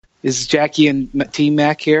Is Jackie and Team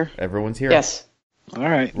Mac here? Everyone's here. Yes. All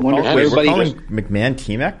right. We're calling MacMahon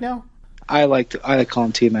T-Mac now? I like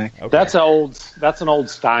calling Team Mac. Okay. That's an old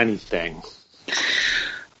Steiny thing.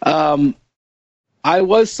 I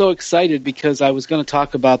was so excited because I was going to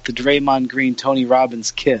talk about the Draymond Green Tony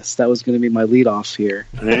Robbins kiss. That was going to be my leadoff here.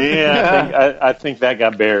 Yeah, I think that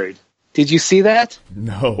got buried. Did you see that?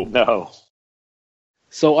 No.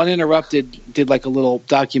 So Uninterrupted did like a little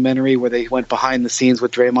documentary where they went behind the scenes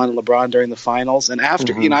with Draymond and LeBron during the finals. And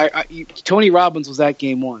after, Tony Robbins was at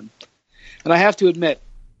Game 1. And I have to admit,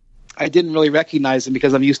 I didn't really recognize him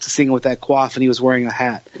because I'm used to seeing him with that coif and he was wearing a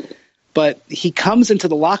hat. But he comes into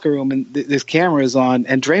the locker room and this camera is on,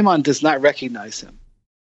 and Draymond does not recognize him.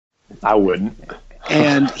 I wouldn't.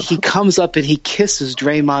 And he comes up and he kisses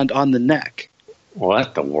Draymond on the neck.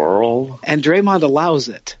 What the world? And Draymond allows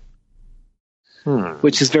it.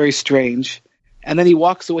 Which is very strange. And then he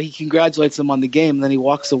walks away. He congratulates him on the game. And then he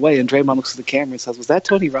walks away. And Draymond looks at the camera and says, "Was that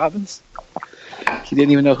Tony Robbins?" He didn't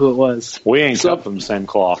even know who it was. We ain't cut from the same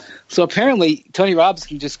cloth. So apparently, Tony Robbins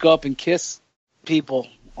can just go up and kiss people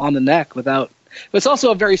on the neck without. But it's also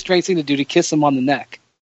a very strange thing to do, to kiss them on the neck.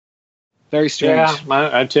 Very strange. Yeah,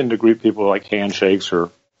 I tend to greet people like handshakes or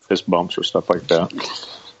fist bumps or stuff like that.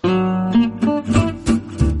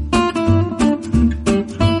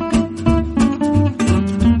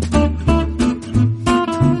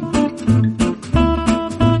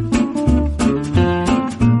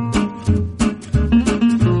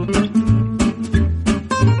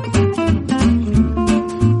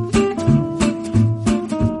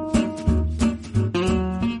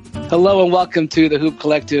 Hello and welcome to the Hoop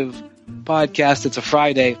Collective podcast. It's a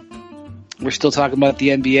Friday. We're still talking about the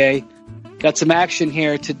NBA. Got some action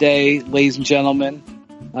here today, ladies and gentlemen.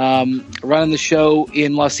 Running the show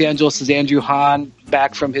in Los Angeles is Andrew Han,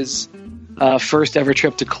 back from his first ever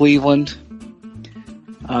trip to Cleveland.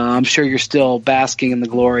 I'm sure you're still basking in the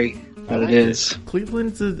glory that it is.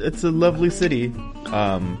 Cleveland, it's a lovely city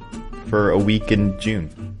for a week in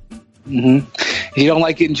June. Mm-hmm. If you don't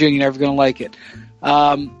like it in June, you're never going to like it.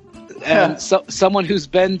 And someone who's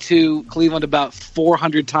been to Cleveland about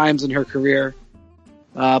 400 times in her career,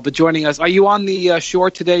 but joining us. Are you on the shore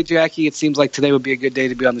today, Jackie? It seems like today would be a good day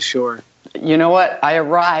to be on the shore. You know what? I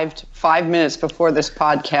arrived 5 minutes before this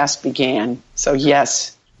podcast began. So,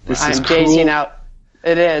 yes, I'm gazing out.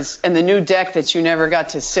 It is. And the new deck that you never got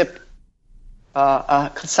to sip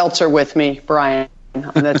seltzer with me, Brian.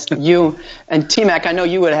 That's you. And T-Mac, I know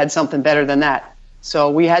you would have had something better than that.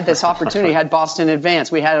 So we had this opportunity, had Boston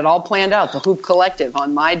Advance. We had it all planned out, the Hoop Collective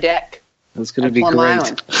on my deck. It was going to be Plum great.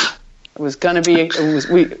 Island. It was going to be,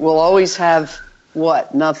 we'll always have,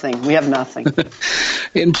 what? Nothing. We have nothing.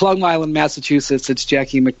 In Plum Island, Massachusetts, it's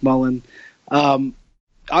Jackie MacMullan.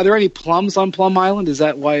 Are there any plums on Plum Island? Is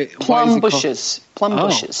that why? Plum bushes. Plum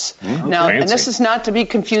bushes. Now, fancy. And this is not to be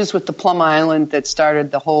confused with the Plum Island that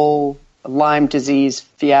started the whole Lyme disease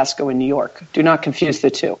fiasco in New York. Do not confuse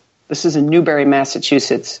the two. This is in Newbury,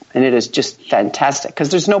 Massachusetts, and it is just fantastic because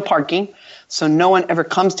there's no parking, so no one ever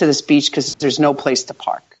comes to this beach because there's no place to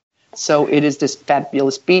park. So it is this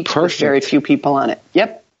fabulous beach with very few people on it.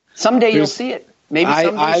 Yep. Someday you'll see it. Maybe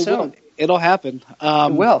someday soon. Will. It'll happen.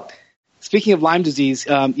 It will. Speaking of Lyme disease,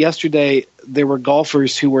 yesterday there were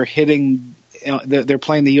golfers who were hitting. They're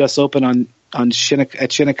playing the U.S. Open at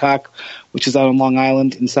Shinnecock, which is out on Long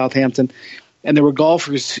Island in Southampton, and there were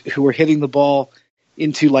golfers who were hitting the ball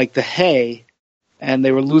into like the hay, and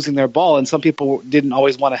they were losing their ball, and some people didn't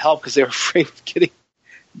always want to help because they were afraid of getting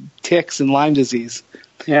ticks and Lyme disease.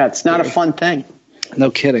 Yeah, it's not a fun thing. No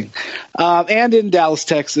kidding. And in Dallas,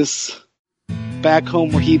 Texas, back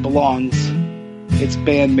home where he belongs, it's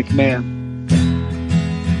Ban MacMahon.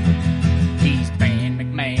 He's Ban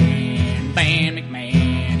MacMahon, Ban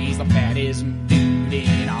MacMahon. He's the baddest dude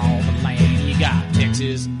in all the land. You got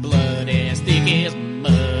Texas blood as thick as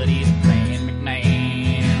mud. He's Ban MacMahon.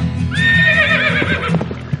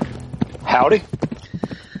 Howdy.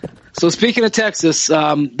 So speaking of Texas,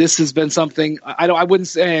 this has been something I wouldn't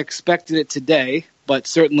say I expected it today, but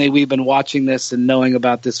certainly we've been watching this and knowing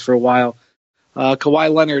about this for a while.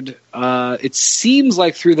 Kawhi Leonard, it seems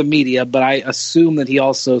like through the media, but I assume that he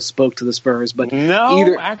also spoke to the Spurs. But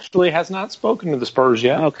actually has not spoken to the Spurs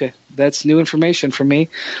yet. Okay, that's new information for me.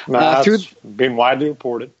 That's been widely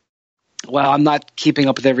reported. Well, I'm not keeping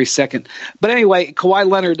up with every second. But anyway, Kawhi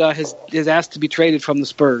Leonard is asked to be traded from the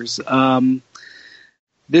Spurs.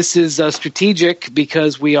 This is strategic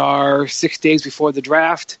because we are 6 days before the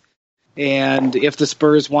draft, and if the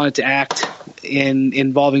Spurs wanted to act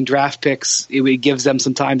involving draft picks, it gives them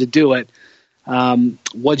some time to do it.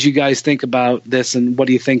 What do you guys think about this, and what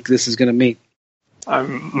do you think this is going to mean?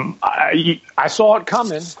 I saw it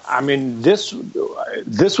coming. I mean, this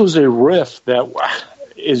was a riff that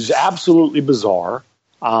is absolutely bizarre.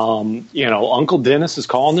 Uncle Dennis is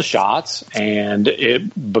calling the shots,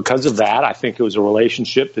 and because of that, I think it was a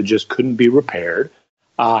relationship that just couldn't be repaired.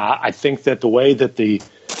 I think that the way that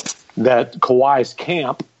that Kawhi's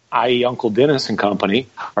camp, i.e. Uncle Dennis and company,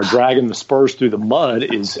 are dragging the Spurs through the mud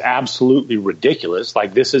is absolutely ridiculous.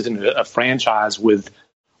 Like, this isn't a franchise with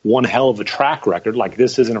one hell of a track record. Like,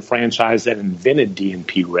 this isn't a franchise that invented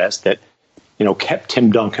DNP rest, that, kept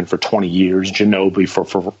Tim Duncan for 20 years, Ginobili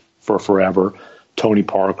for forever. Tony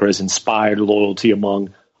Parker has inspired loyalty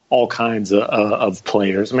among all kinds of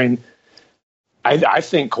players. I mean, I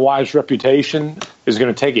think Kawhi's reputation is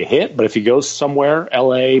going to take a hit, but if he goes somewhere,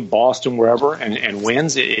 LA, Boston, wherever, and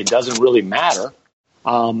wins, it doesn't really matter.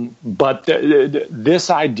 But this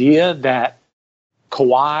idea that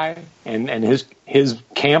Kawhi and his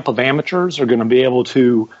camp of amateurs are going to be able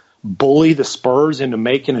to bully the Spurs into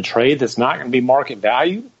making a trade that's not going to be market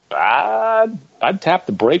value, I'd tap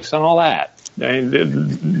the brakes on all that. I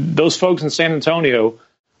mean, those folks in San Antonio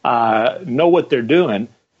know what they're doing.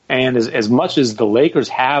 And as much as the Lakers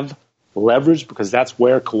have leverage because that's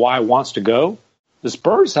where Kawhi wants to go, the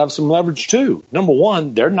Spurs have some leverage too. Number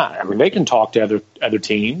one, they can talk to other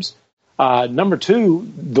teams. Number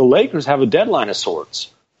two, the Lakers have a deadline of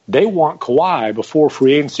sorts. They want Kawhi before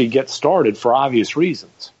free agency gets started for obvious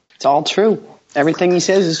reasons. It's all true. Everything he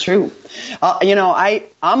says is true.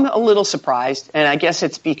 I'm a little surprised, and I guess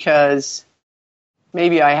it's because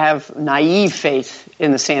maybe I have naive faith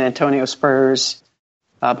in the San Antonio Spurs.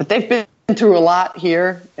 But they've been through a lot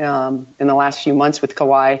here in the last few months with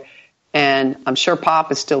Kawhi, and I'm sure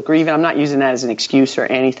Pop is still grieving. I'm not using that as an excuse or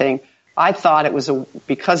anything. I thought it was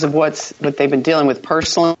because of what they've been dealing with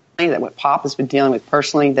personally, that what Pop has been dealing with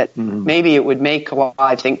personally, that maybe it would make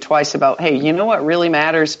Kawhi think twice about, hey, you know what really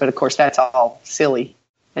matters? But, of course, that's all silly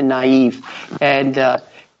and naive. And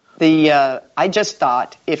I just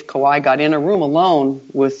thought if Kawhi got in a room alone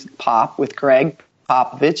with Greg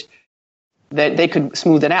Popovich, that they could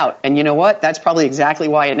smooth it out. And you know what? That's probably exactly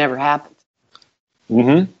why it never happened.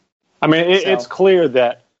 Mm-hmm. I mean, it's clear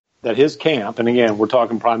that his camp, and again, we're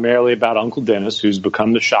talking primarily about Uncle Dennis, who's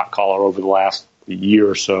become the shot caller over the last year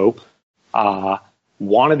or so,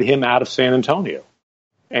 wanted him out of San Antonio.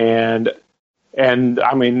 And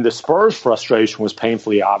I mean, the Spurs' frustration was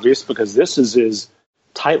painfully obvious because this is as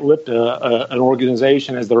tight-lipped an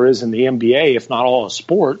organization as there is in the NBA, if not all of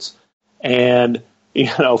sports. And,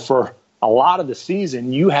 for a lot of the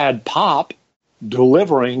season, you had Pop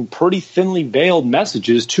delivering pretty thinly veiled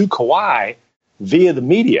messages to Kawhi via the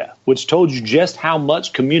media, which told you just how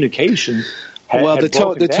much communication had the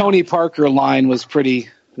broken down. Tony Parker line was pretty.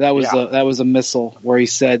 That was a missile where he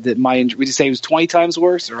said that my injury. Would you say it was 20 times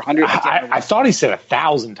worse or 100? I thought he said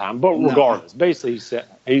 1,000 times, but regardless, basically he said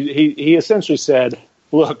he essentially said,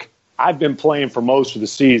 "Look, I've been playing for most of the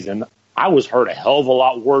season. I was hurt a hell of a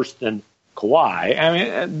lot worse than Kawhi." I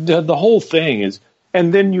mean, the whole thing is,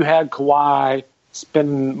 and then you had Kawhi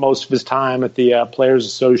spending most of his time at the Players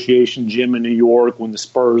Association gym in New York when the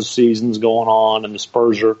Spurs season's going on and the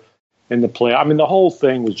Spurs are in the play. I mean, the whole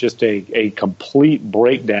thing was just a complete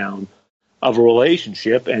breakdown of a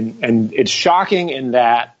relationship, and it's shocking in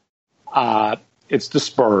that it's the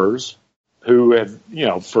Spurs who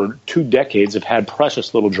have, for 2 decades have had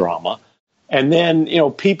precious little drama, and then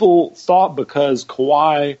people thought because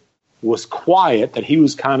Kawhi was quiet that he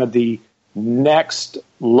was kind of the next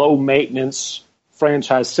low maintenance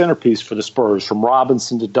franchise centerpiece for the Spurs, from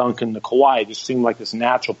Robinson to Duncan to Kawhi. It just seemed like this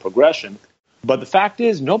natural progression. But the fact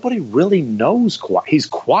is, nobody really knows Kawhi. He's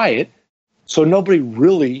quiet, so nobody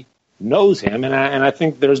really knows him. And I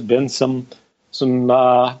think there's been some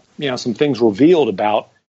things revealed about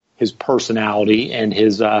his personality and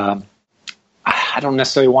his I don't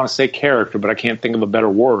necessarily want to say character, but I can't think of a better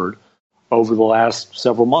word, over the last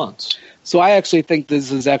several months. So I actually think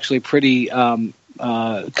this is actually pretty cut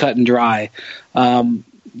and dry.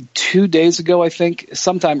 2 days ago, I think,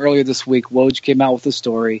 sometime earlier this week, Woj came out with a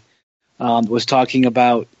story, was talking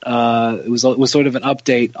about it was sort of an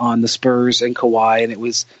update on the Spurs and Kawhi, and it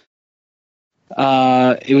was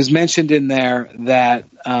mentioned in there that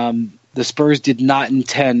the Spurs did not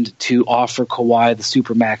intend to offer Kawhi the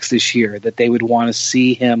Supermax this year, that they would want to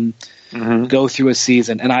see him go through a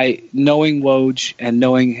season. And knowing Woj and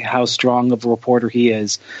knowing how strong of a reporter he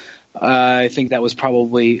is, I think that was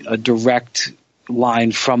probably a direct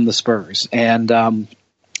line from the Spurs. And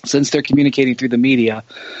since they're communicating through the media,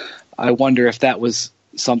 I wonder if that was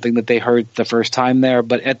something that they heard the first time there.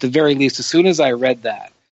 But at the very least, as soon as I read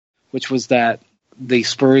that, which was that the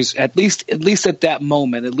Spurs, at least at that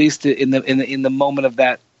moment, at least in the moment of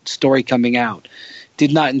that story coming out,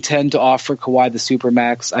 did not intend to offer Kawhi the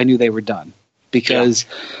Supermax. I knew they were done because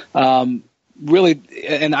really,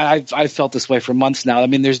 and I've felt this way for months now. I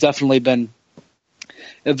mean, there's definitely been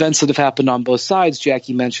events that have happened on both sides.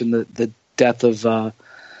 Jackie mentioned the death of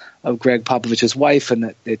Greg Popovich's wife, and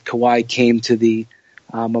that Kawhi came to the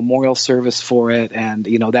memorial service for it, and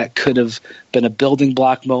that could have been a building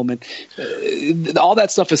block moment. All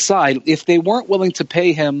that stuff aside, if they weren't willing to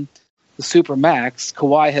pay him the Supermax,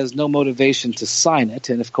 Kawhi has no motivation to sign it,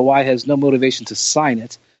 and if Kawhi has no motivation to sign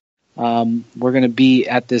it, we're going to be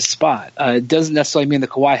at this spot. It doesn't necessarily mean that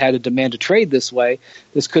Kawhi had a demand to trade this way.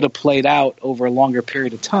 This could have played out over a longer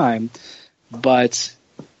period of time, but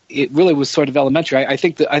it really was sort of elementary. I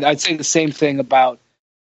think that I'd say the same thing about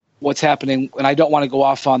what's happening, and I don't want to go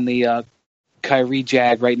off on the Kyrie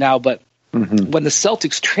jag right now, but when the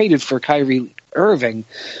Celtics traded for Kyrie Irving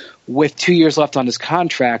with 2 years left on his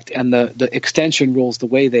contract and the extension rules the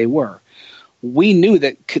way they were, we knew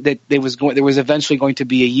that there was eventually going to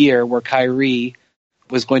be a year where Kyrie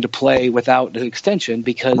was going to play without an extension,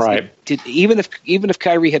 because even if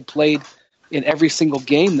Kyrie had played in every single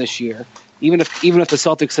game this year, even if the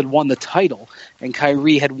Celtics had won the title and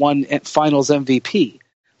Kyrie had won Finals MVP,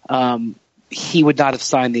 he would not have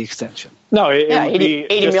signed the extension. No, it would be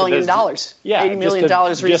 $80 million. Yeah, $80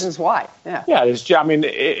 million reasons why. Yeah, I mean,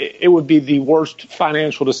 it would be the worst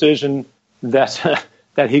financial decision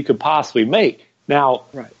that he could possibly make. Now,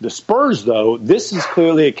 the Spurs, though, this is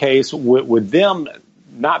clearly a case with them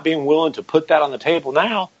not being willing to put that on the table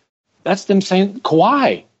now. That's them saying,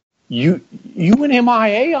 Kawhi, you went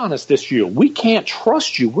MIA on us this year. We can't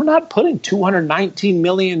trust you. We're not putting $219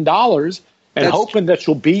 million and hoping that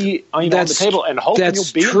you'll be on the table and hoping you'll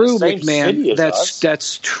be true, in the same MacMahon. city as us.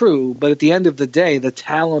 That's true, but at the end of the day, the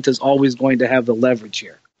talent is always going to have the leverage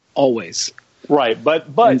here. Always. Right, but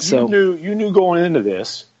you knew going into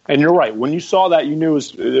this, and you're right. When you saw that, you knew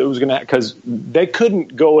it was going to, because they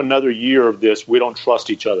couldn't go another year of this we don't trust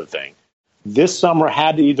each other thing. This summer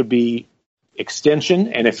had to either be extension,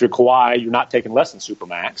 and if you're Kawhi, you're not taking less than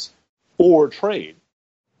Supermax, or trade.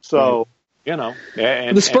 So,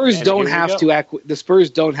 and the Spurs don't have to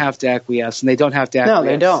acquiesce, and they don't have to acquiesce. No,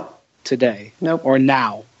 they don't today. Nope. Or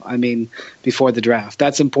now. I mean, before the draft.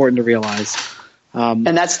 That's important to realize. And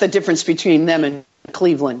that's the difference between them and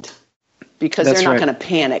Cleveland, because they're not going to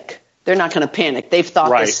panic. They're not going to panic. They've thought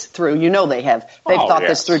this through. They have. They've thought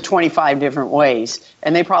this through 25 different ways,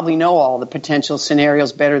 and they probably know all the potential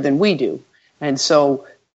scenarios better than we do. And so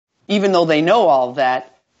even though they know all of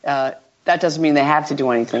that, that doesn't mean they have to do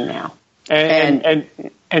anything now. And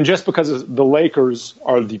just because the Lakers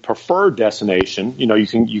are the preferred destination, you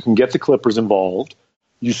can get the Clippers involved.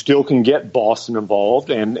 You still can get Boston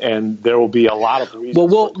involved, and there will be a lot of reasons.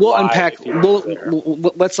 Well, we'll unpack.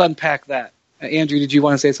 Let's unpack that. Andrew, did you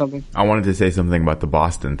want to say something? I wanted to say something about the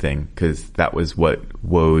Boston thing, because that was what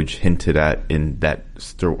Woj hinted at in that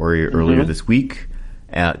story earlier this week,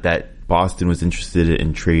 that Boston was interested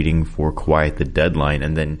in trading for Kawhi at the deadline,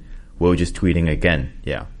 and then Woj is tweeting again.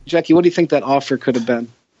 Yeah, Jackie, what do you think that offer could have been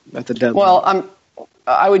at the deadline? Well,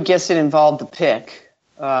 I would guess it involved the pick.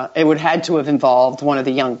 It would had to have involved one of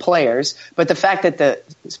the young players, but the fact that the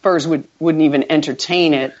Spurs wouldn't even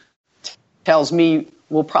entertain it tells me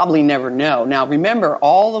we'll probably never know. Now, remember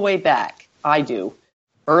all the way back, I do,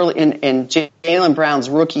 early in Jaylen Brown's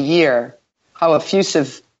rookie year, how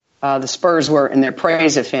effusive the Spurs were in their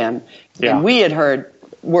praise of him. Yeah. And we had heard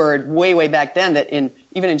word way back then that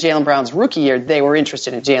even in Jaylen Brown's rookie year, they were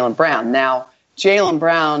interested in Jaylen Brown. Now, Jaylen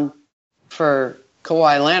Brown for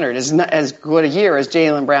Kawhi Leonard is not as good a year as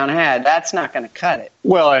Jaylen Brown had. That's not going to cut it.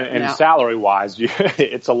 Well, and salary-wise,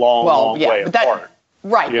 it's a long way apart.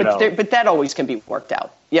 Right, but that always can be worked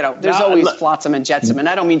out. There's always flotsam and jetsam, and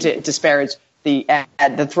I don't mean to disparage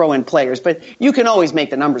the throw-in players, but you can always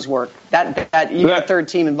make the numbers work. That you get a third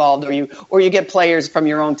team involved, or you get players from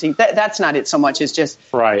your own team. That's not it so much. It's just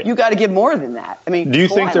you got to give more than that. I mean, do you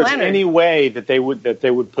think there's any way that they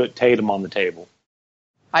would put Tatum on the table?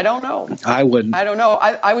 I don't know. I wouldn't. I don't know.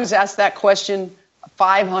 I was asked that question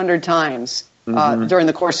 500 times during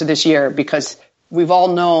the course of this year, because we've all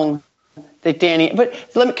known that Danny.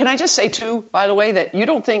 But can I just say, too, by the way, that you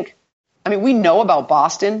don't think – I mean, we know about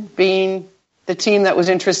Boston being the team that was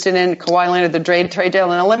interested in Kawhi Leonard, the trade deal.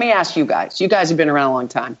 Now, let me ask you guys. You guys have been around a long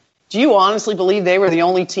time. Do you honestly believe they were the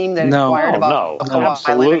only team that inquired about Kawhi Leonard?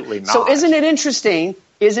 Absolutely not. So isn't it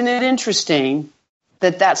interesting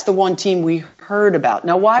that that's the one team we heard about?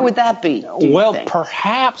 Now, why would that be? Well,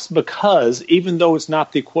 perhaps because even though it's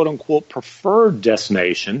not the quote-unquote preferred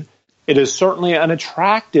destination, it is certainly an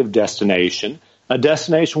attractive destination, a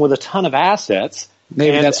destination with a ton of assets.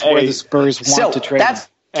 Maybe that's where the Spurs want to trade. That's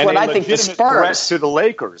what I think the Spurs to the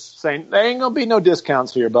Lakers, saying there ain't gonna be no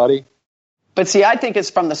discounts here, buddy. But see, I think it's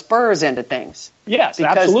from the Spurs end of things. Yes,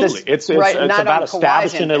 absolutely. It's about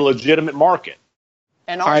establishing a legitimate market.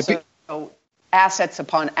 And also assets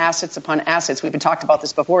upon assets upon assets. We've been talking about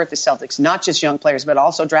this before at the Celtics, not just young players, but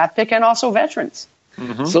also draft pick and also veterans.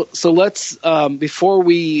 Mm-hmm. So let's before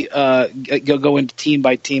we go into team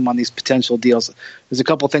by team on these potential deals, there's a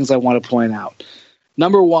couple things I want to point out.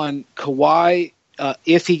 Number one, Kawhi,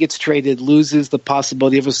 if he gets traded, loses the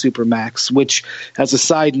possibility of a supermax, which, as a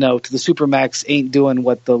side note, the supermax ain't doing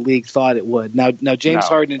what the league thought it would. Now James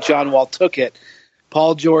Harden and John Wall took it.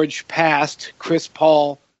 Paul George passed. Chris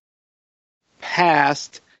Paul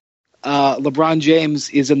passed. LeBron James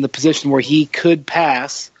is in the position where he could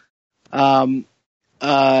pass. So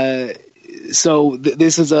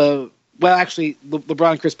this is actually,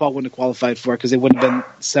 LeBron and Chris Paul wouldn't have qualified for it because they wouldn't have been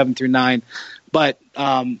 7 through 9. But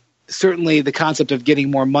certainly the concept of getting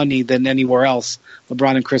more money than anywhere else,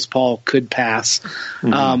 LeBron and Chris Paul could pass.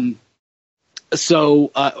 Mm-hmm.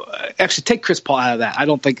 Actually, take Chris Paul out of that. I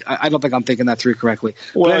don't think I'm thinking that through correctly.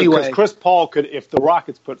 Well, but anyway, because Chris Paul could, if the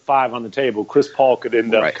Rockets put 5 on the table, Chris Paul could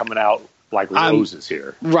end up coming out like roses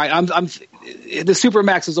here. Right. The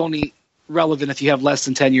supermax is only relevant if you have less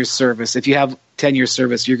than 10 years service. If you have 10 years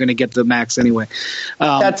service, you're going to get the max anyway.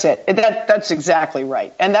 That's it. That's exactly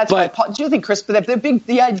right. And that's why. Do you think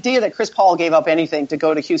the idea that Chris Paul gave up anything to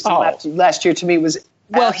go to Houston last year to me was.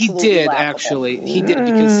 Well, he did laughable. Actually. He did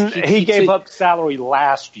because he gave up salary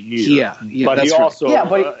last year. Yeah, but he also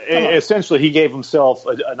essentially he gave himself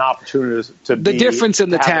an opportunity to the difference in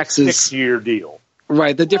the taxes 6-year deal.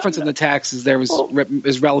 Right, the difference in the taxes there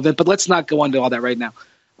is relevant, but let's not go into all that right now.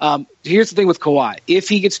 Here's the thing with Kawhi: if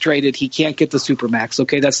he gets traded, he can't get the supermax.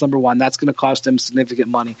 Okay, that's number one. That's going to cost him significant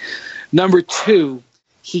money. Number two,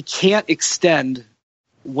 he can't extend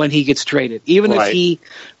when he gets traded. Even if he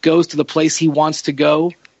goes to the place he wants to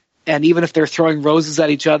go, and even if they're throwing roses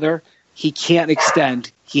at each other, he can't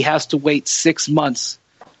extend. He has to wait 6 months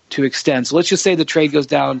to extend. So let's just say the trade goes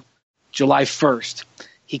down July 1st.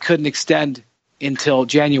 He couldn't extend until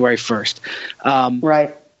January 1st.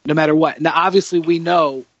 No matter what. Now, obviously, we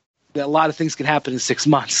know that a lot of things can happen in 6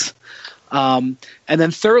 months. And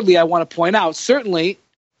then thirdly, I want to point out, certainly,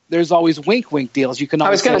 there's always wink-wink deals. You can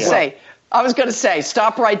always I was going to say,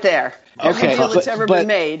 stop right there. Every deal that's ever been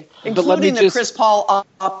made, including the Chris Paul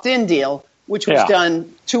opt-in deal, which was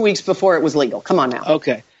done 2 weeks before it was legal. Come on now.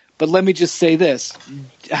 Okay. But let me just say this.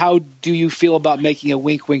 How do you feel about making a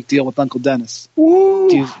wink-wink deal with Uncle Dennis?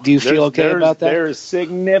 Do you feel okay about that? There is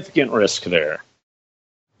significant risk there.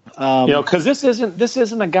 Because this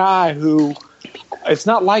isn't a guy who. It's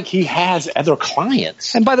not like he has other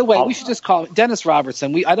clients. And by the way, we should just call him Dennis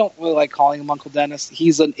Robertson. I don't really like calling him Uncle Dennis.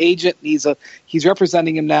 He's an agent. He's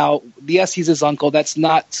representing him now. Yes, he's his uncle. That's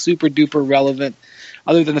not super duper relevant,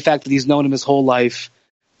 other than the fact that he's known him his whole life.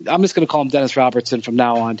 I'm just going to call him Dennis Robertson from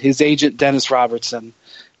now on. His agent, Dennis Robertson,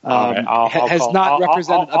 has not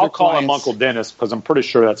represented other clients. I'll call him Uncle Dennis because I'm pretty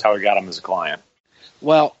sure that's how he got him as a client.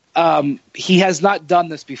 Well, he has not done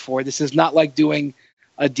this before. This is not like doing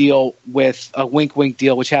a deal with a wink-wink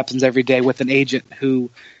deal, which happens every day with an agent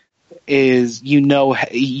who is,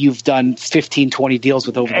 you've done 15, 20 deals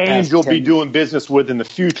with over the past 10 years. And you'll be doing business with in the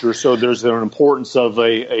future, so there's an importance of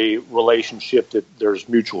a relationship that there's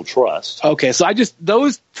mutual trust. Okay, so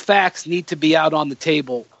those facts need to be out on the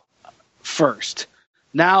table first.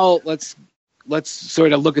 Now let's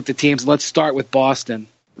sort of look at the teams. Let's start with Boston.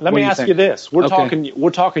 Let me ask you this. We're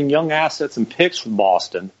talking young assets and picks from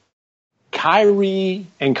Boston. Kyrie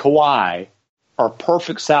and Kawhi are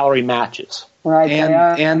perfect salary matches. Right,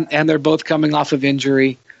 and they're both coming off of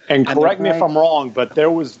injury. And correct me if I'm wrong, but there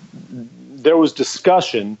was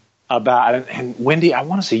discussion about, and Wendy, I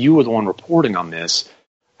want to say you were the one reporting on this.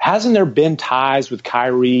 Hasn't there been ties with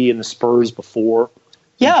Kyrie and the Spurs before?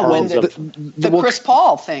 Yeah, when the Chris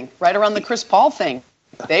Paul thing, right around the Chris Paul thing.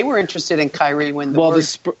 They were interested in Kyrie when the word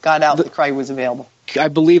got out that Kyrie was available. I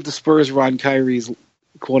believe the Spurs were on Kyrie's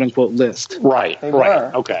quote-unquote list. Right.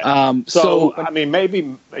 Okay. So, I mean,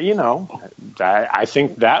 maybe, I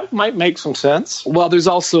think that might make some sense. Well, there's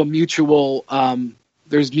also a mutual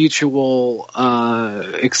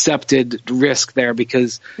accepted risk there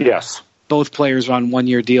because both players are on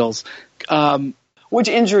one-year deals. Which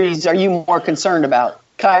injuries are you more concerned about,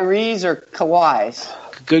 Kyrie's or Kawhi's?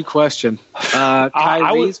 Good question.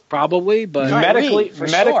 Kyrie's probably, but medically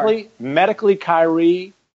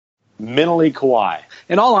Kyrie, mentally Kawhi.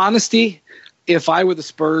 In all honesty, if I were the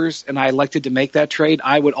Spurs and I elected to make that trade,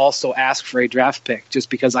 I would also ask for a draft pick just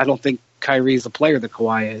because I don't think Kyrie's the player that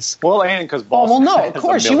Kawhi is. Well, and because Boston of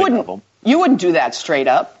course you wouldn't do that straight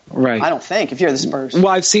up, right? I don't think if you're the Spurs. Well,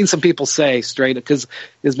 I've seen some people say straight up because,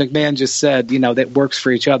 as MacMahon just said, that works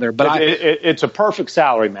for each other. But it's a perfect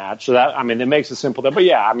salary match. So that it makes it simple. But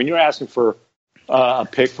yeah, you're asking for a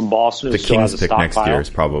pick from Boston. The Kings pick next year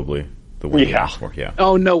is probably the one you ask for. Yeah.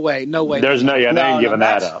 Oh no way. There's they ain't giving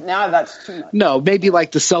that up. Now that's too much. No, maybe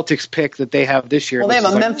like the Celtics pick that they have this year. Well, they have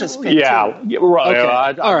a Memphis pick. Yeah,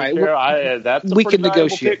 right. Okay. All right. That's a we can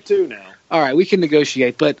negotiate pick too now. All right, we can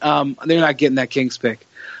negotiate, but they're not getting that Kings pick.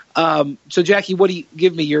 So, Jackie,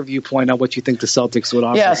 give me your viewpoint on what you think the Celtics would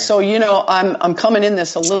offer? Yeah, so I'm coming in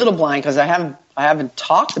this a little blind because I haven't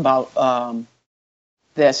talked about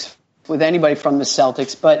this with anybody from the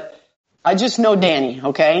Celtics, but I just know Danny.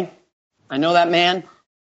 Okay, I know that man,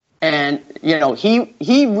 and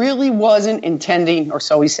he really wasn't intending, or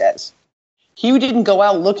so he says. He didn't go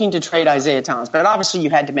out looking to trade Isaiah Thomas, but obviously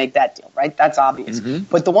you had to make that deal, right? That's obvious. Mm-hmm.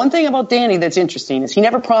 But the one thing about Danny that's interesting is he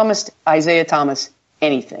never promised Isaiah Thomas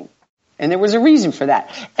anything. And there was a reason for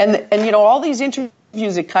that. And all these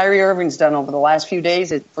interviews that Kyrie Irving's done over the last few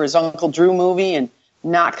days for his Uncle Drew movie and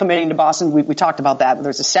not committing to Boston, we talked about that, but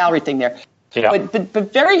there's a salary thing there. Yeah.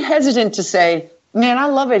 But very hesitant to say, man, I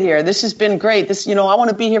love it here. This has been great. This, I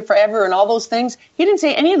want to be here forever and all those things. He didn't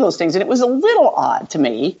say any of those things, and it was a little odd to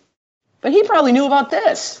me. But he probably knew about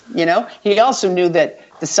this, He also knew that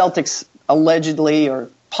the Celtics allegedly or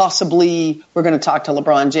possibly were going to talk to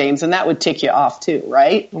LeBron James, and that would tick you off too,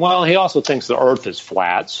 right? Well, he also thinks the Earth is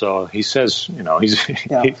flat, so he says, he's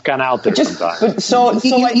kind of out there sometimes. But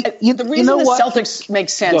the reason the Celtics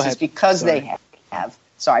make sense is because they have.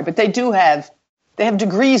 Sorry, but they have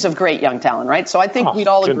degrees of great young talent, right? So I think we'd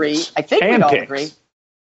all agree. Agree.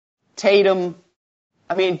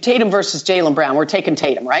 Tatum versus Jaylen Brown. We're taking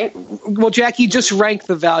Tatum, right? Well, Jackie, just rank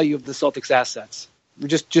the value of the Celtics' assets.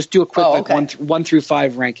 Just do a quick 1 through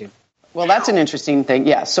 5 ranking. Well, that's an interesting thing.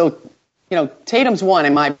 Yeah. So, Tatum's 1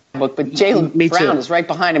 in my book, but Jaylen Brown is right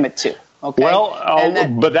behind him at 2. Okay.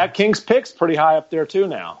 Well, but that Kings pick's pretty high up there too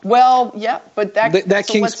now. Well, yeah, but that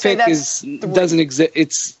Kings pick doesn't exist.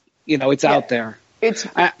 It's it's out there. It's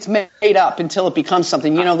made up until it becomes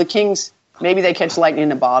something. The Kings. Maybe they catch lightning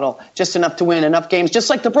in a bottle, just enough to win enough games, just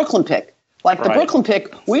like the Brooklyn pick. The Brooklyn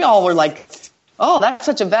pick, we all were like, oh, that's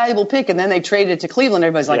such a valuable pick. And then they traded it to Cleveland.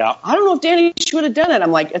 Everybody's like, I don't know if Danny should have done it.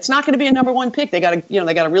 I'm like, it's not going to be a number 1 pick. They got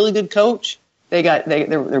a really good coach.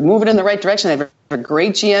 They're moving in the right direction. They have a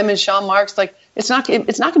great GM in Sean Marks. It's not going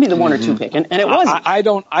to be the 1 or 2 pick. And it wasn't. I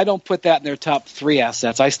don't put that in their top 3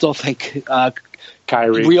 assets. I still think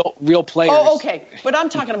Kyrie. Real players. Oh, okay. But I'm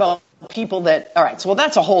talking about people that, all right, so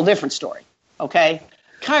that's a whole different story. Okay,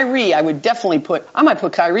 Kyrie, I would definitely I might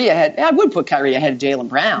put Kyrie ahead. I would put Kyrie ahead of Jaylen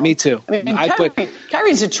Brown. Me too.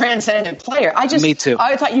 Kyrie's a transcendent player. Me too.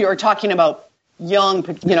 I thought you were talking about young,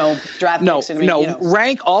 draft picks.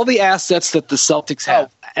 Rank all the assets that the Celtics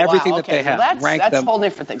have. Everything that they have. Well, that's a whole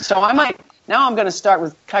different thing. So I'm going to start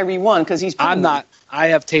with Kyrie 1 because he's. I'm not. I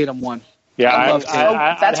have Tatum 1. Yeah, I love Tatum.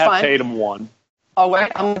 That's fine. Tatum 1. Oh,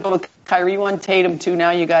 right. I'm going to go with Kyrie 1, Tatum 2.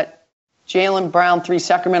 Now you got Jaylen Brown 3,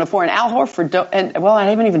 Sacramento 4, and Al Horford. I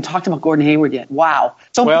haven't even talked about Gordon Hayward yet. Wow.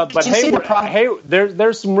 So, but Hayward,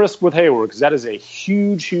 there's some risk with Hayward because that is a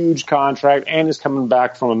huge contract and is coming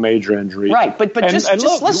back from a major injury. Right, but look,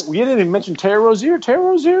 you didn't even mention Terry Rozier. Terry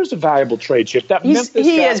Rozier is a valuable trade chip. But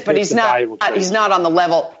he's not on the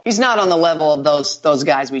level. He's not on the level of those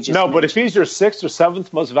guys we just. No, but if he's your 6th or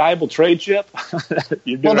 7th most valuable trade chip,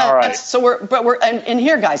 you're doing all right. So we're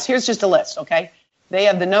here, guys. Here's just a list, okay. They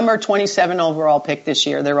have the number 27 overall pick this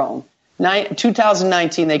year, their own.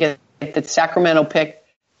 2019, they get the Sacramento pick.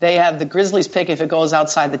 They have the Grizzlies pick if it goes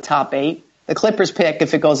outside the top 8. The Clippers pick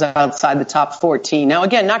if it goes outside the top 14. Now,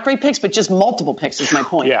 again, not great picks, but just multiple picks is my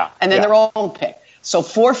point. Yeah. And then their own pick. So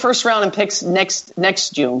 4 first-round and picks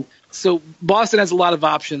next June. So Boston has a lot of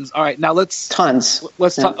options. All right, now let's talk.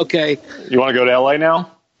 Okay. You want to go to L.A. now?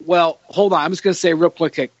 Well, hold on. I'm just going to say real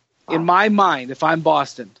quick. In my mind, if I'm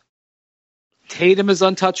Boston, Tatum is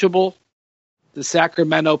untouchable. The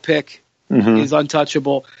Sacramento pick is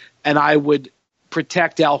untouchable. And I would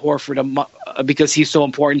protect Al Horford because he's so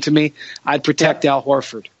important to me. I'd protect Al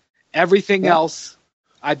Horford. Everything else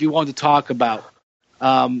I'd be willing to talk about.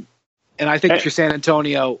 And I think if you're San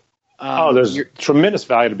Antonio... there's tremendous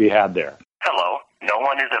value to be had there. Hello, no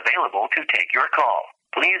one is available to take your call.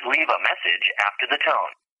 Please leave a message after the tone.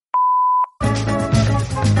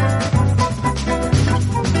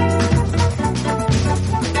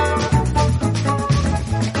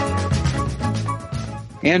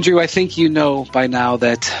 Andrew, I think you know by now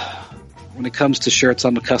that when it comes to shirts,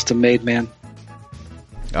 I'm a custom-made man.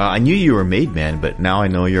 I knew you were a made man, but now I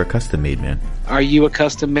know you're a custom made man. Are you a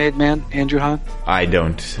custom made man, Andrew Hahn? I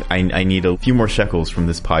don't. I need a few more shekels from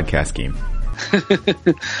this podcast game.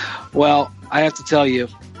 Well, I have to tell you,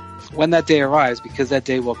 when that day arrives, because that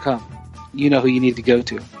day will come, you know who you need to go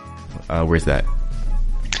to. Where's that?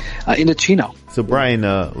 Indochino. So, Brian,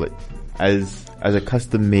 as a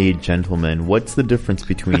custom-made gentleman, what's the difference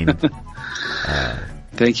between...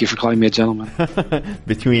 Thank you for calling me a gentleman.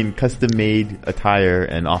 between custom-made attire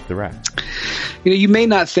and off-the-rack? You may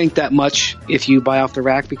not think that much if you buy off the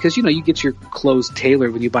rack because, you get your clothes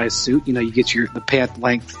tailored when you buy a suit. You get the pant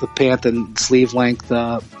length, the pant and sleeve length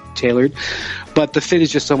tailored. But the fit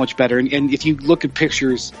is just so much better. And if you look at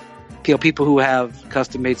pictures, people who have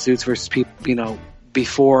custom-made suits versus people,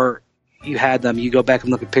 before you had them, you go back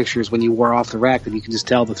and look at pictures when you wore off the rack and you can just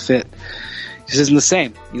tell the fit just isn't the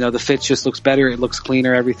same. The fit just looks better. It looks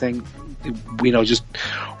cleaner. Everything, just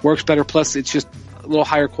works better. Plus, it's just a little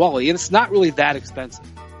higher quality, and it's not really that expensive.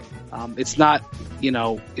 It's not,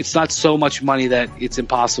 it's not so much money that it's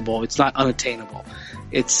impossible. It's not unattainable.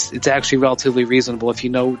 It's actually relatively reasonable if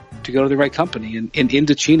you know to go to the right company. And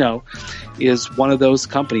Indochino is one of those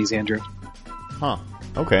companies, Andrew. Huh.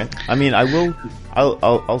 Okay. I mean,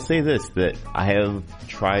 I'll say this, that I have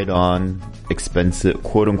tried on expensive,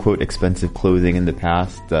 quote unquote, expensive clothing in the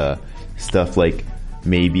past. Stuff like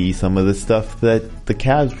maybe some of the stuff that the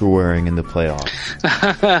Cavs were wearing in the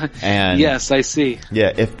playoffs. And yes, I see.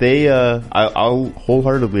 Yeah, if they, I'll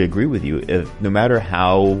wholeheartedly agree with you. If no matter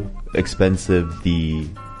how expensive the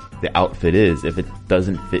outfit is, if it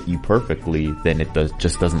doesn't fit you perfectly, then it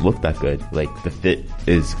just doesn't look that good. Like the fit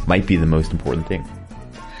might be the most important thing.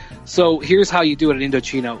 So here's how you do it at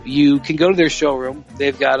Indochino. You can go to their showroom.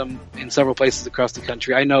 They've got them in several places across the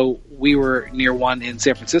country. I know we were near one in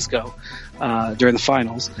San Francisco during the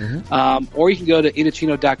finals. Mm-hmm. Or you can go to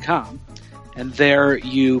Indochino.com, and there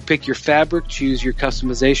you pick your fabric, choose your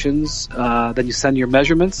customizations, then you send your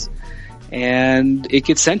measurements, and it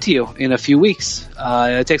gets sent to you in a few weeks.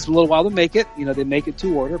 It takes them a little while to make it. They make it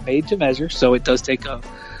to order, made to measure, so it does take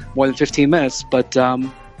more than 15 minutes, but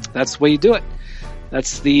that's the way you do it.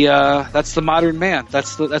 That's the modern man.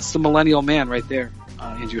 That's the millennial man right there,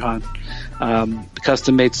 Andrew Hahn.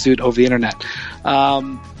 Custom made suit over the internet.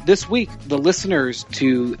 This week, the listeners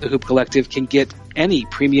to the Hoop Collective can get any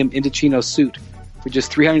premium Indochino suit for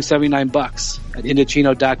just $379 at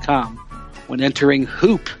Indochino.com when entering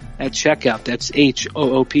Hoop at checkout. That's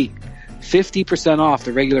HOOP. 50% off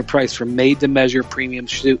the regular price for made to measure premium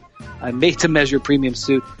suit.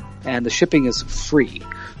 And the shipping is free.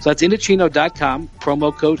 So that's Indochino.com,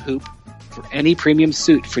 promo code HOOP for any premium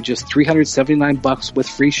suit for just $379 with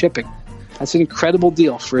free shipping. That's an incredible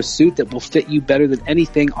deal for a suit that will fit you better than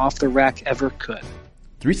anything off the rack ever could.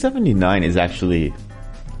 $379 is actually,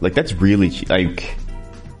 that's really cheap.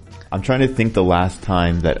 I'm trying to think the last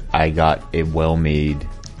time that I got a well-made,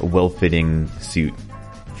 a well-fitting suit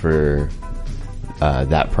for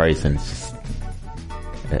that price, and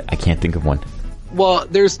I can't think of one. Well,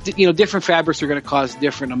 there's, different fabrics are going to cost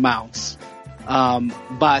different amounts.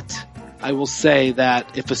 But I will say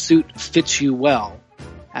that if a suit fits you well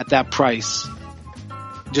at that price,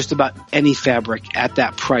 just about any fabric at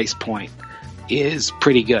that price point is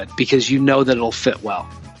pretty good because you know that it'll fit well.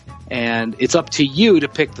 And it's up to you to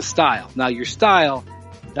pick the style. Now, your style,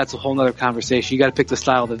 that's a whole nother conversation. You got to pick the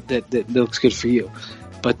style that looks good for you.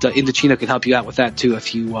 But Indochino can help you out with that too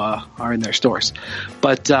if you are in their stores.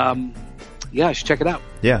 But yeah, you should check it out.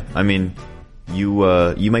 Yeah, I mean,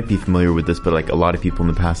 you might be familiar with this, but a lot of people in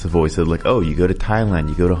the past have always said oh, you go to Thailand,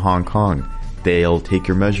 you go to Hong Kong, they'll take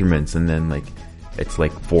your measurements, and then it's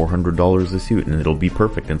 $400 a suit, and it'll be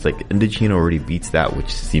perfect. And it's Indochino already beats that,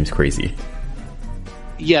 which seems crazy.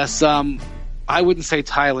 Yes, I wouldn't say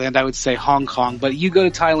Thailand, I would say Hong Kong, but you go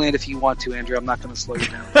to Thailand if you want to, Andrew. I'm not going to slow you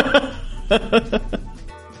down.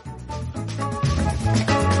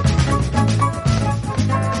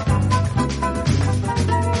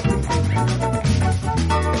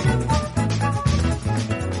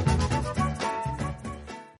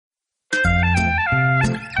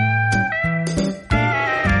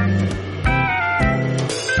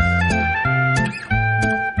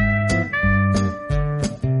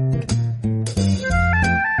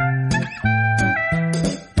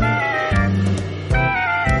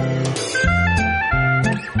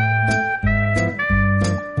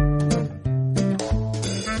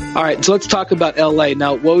 All right, so let's talk about L.A.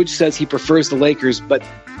 Now, Woj says he prefers the Lakers, but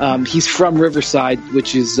he's from Riverside,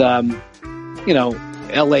 which is, L.A.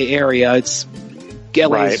 area. It's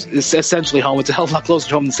L.A. is essentially home. It's a hell of a lot closer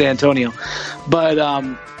to home than San Antonio. But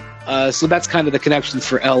so that's kind of the connection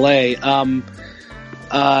for L.A.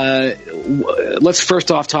 let's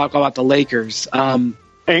first off talk about the Lakers.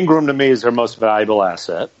 Ingram to me is their most valuable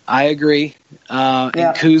asset. I agree.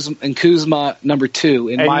 And Kuzma number 2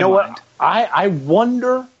 in my mind. What? I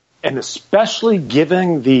wonder, and especially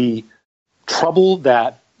given the trouble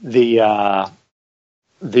that the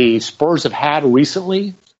Spurs have had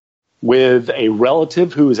recently with a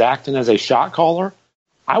relative who is acting as a shot caller,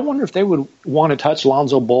 I wonder if they would want to touch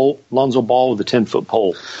Lonzo Ball with a 10-foot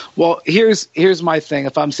pole. Well, here's my thing.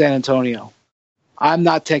 If I'm San Antonio, I'm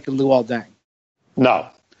not taking Luol Deng. No.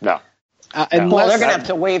 Well, they're going to have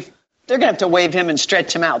to waive. They're going to have to waive him and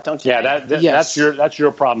stretch him out, don't you? Yeah, that's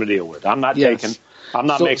your problem to deal with. I'm not making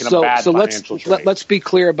a bad financial trade. Let's be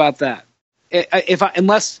clear about that.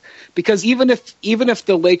 Because even if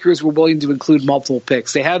the Lakers were willing to include multiple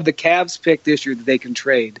picks, they have the Cavs pick this year that they can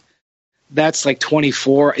trade. That's like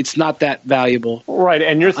 24. It's not that valuable. Right,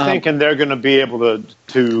 and you're thinking they're going to be able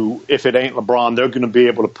to, if it ain't LeBron, they're going to be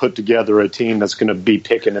able to put together a team that's going to be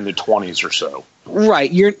picking in the 20s or so. Right.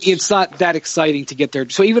 It's not that exciting to get there.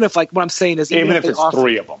 So even if, like, what I'm saying is... Even if it's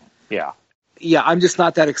three of them, yeah. Yeah, I'm just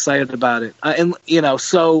not that excited about it.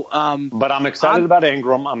 But I'm excited about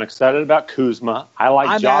Ingram. I'm excited about Kuzma. I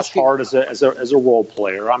like Josh Hart as a role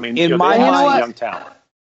player. I mean, they have some young talent.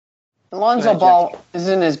 Lonzo Ball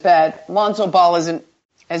isn't as bad. Lonzo Ball isn't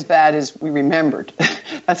as bad as we remembered.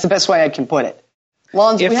 That's the best way I can put it. We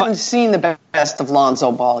haven't seen the best of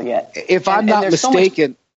Lonzo Ball yet. If I'm not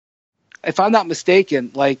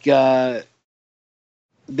mistaken, like they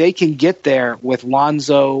can get there with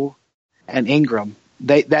Lonzo and Ingram.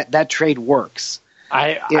 That trade works.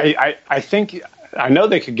 I think I know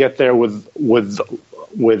they could get there with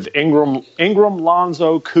Ingram,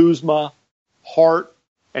 Lonzo, Kuzma, Hart.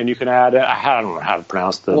 And you can add, I don't know how to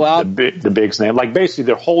pronounce the big's name. Like basically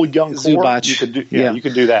their whole young core. Zubac. You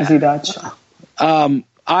could do that. Zubac.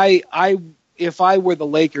 If I were the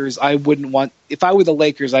Lakers, I wouldn't want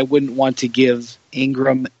to give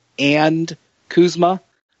Ingram and Kuzma.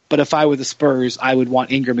 But if I were the Spurs, I would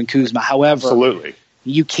want Ingram and Kuzma. However, absolutely,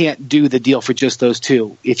 you can't do the deal for just those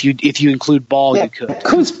two. If you include Ball, you could.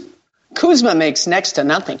 Kuzma makes next to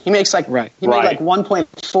nothing. He makes made like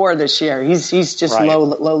 1.4 this year. He's just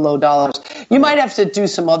low dollars. You might have to do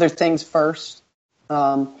some other things first.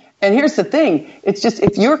 And here's the thing: it's just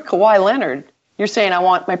if you're Kawhi Leonard, you're saying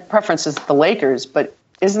my preference is the Lakers, but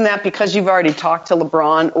isn't that because you've already talked to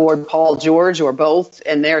LeBron or Paul George or both,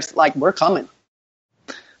 and they're like, we're coming?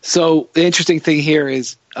 So the interesting thing here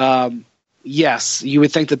is, yes, you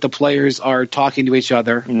would think that the players are talking to each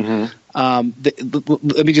other. Mm-hmm.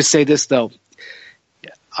 Let me just say this, though.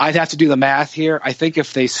 I'd have to do the math here. I think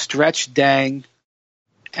if they stretch Deng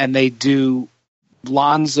and they do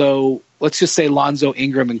Lonzo, let's just say Lonzo,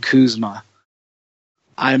 Ingram, and Kuzma,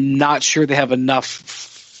 I'm not sure they have enough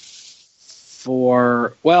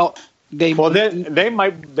for. They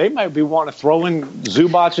might be wanting to throw in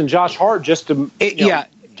Zubac and Josh Hart just to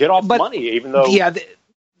get off money, even though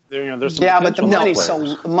there's some but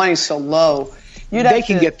the money's so low. They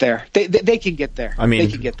can get there. They can get there. I mean, they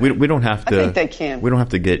can get there. We don't have to. I think they can. We don't have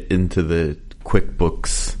to get into the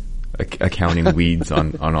QuickBooks accounting weeds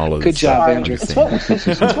on all of this. Good job, Andrew. It's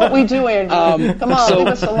what we do, Andrew. Come on, leave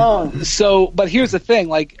us alone. But here's the thing: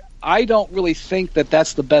 like, I don't really think that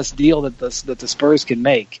that's the best deal that the Spurs can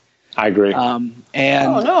make. I agree. No,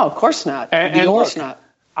 of course not. Of course not.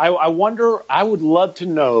 I wonder. I would love to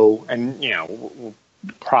know, and we'll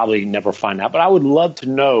probably never find out, but I would love to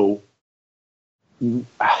know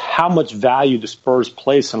how much value the Spurs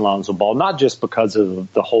place in Lonzo Ball, not just because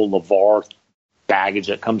of the whole LeVar baggage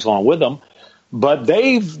that comes along with them, but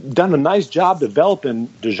they've done a nice job developing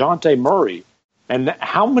DeJounte Murray. And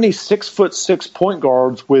how many 6'6" point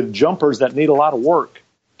guards with jumpers that need a lot of work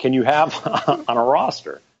can you have on a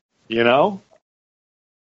roster?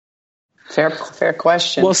 Fair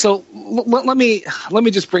question. Well, so let me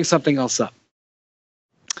just bring something else up.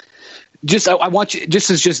 I want you,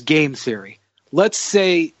 just as just game theory. Let's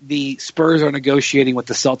say the Spurs are negotiating with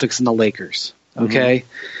the Celtics and the Lakers, okay?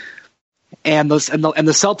 Mm-hmm. And the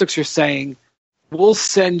Celtics are saying, we'll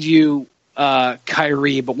send you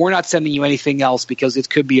Kyrie, but we're not sending you anything else because it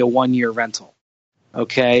could be a 1-year rental,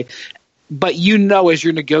 okay? But as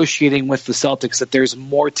you're negotiating with the Celtics that there's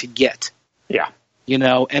more to get. Yeah.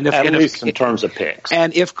 And at least in terms of picks.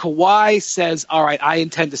 And if Kawhi says, all right, I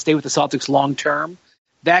intend to stay with the Celtics long term,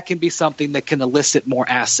 that can be something that can elicit more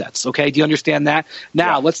assets. Okay, do you understand that?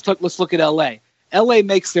 Now let's look at LA. LA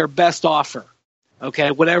makes their best offer.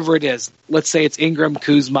 Okay, whatever it is. Let's say it's Ingram,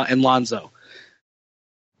 Kuzma, and Lonzo.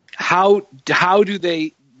 How do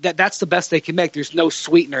they? That's the best they can make. There's no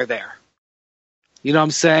sweetener there. You know what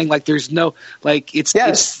I'm saying? Like, there's no, like, it's nobody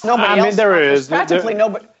else. I mean,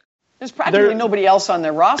 There's practically nobody else on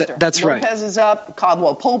their roster. That's right. Lopez is up.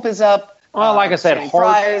 Caldwell Pope is up. Well, like I said,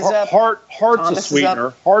 Hart's a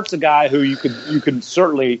sweetener. Hart's a guy who you could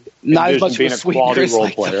certainly not as much being of a quality role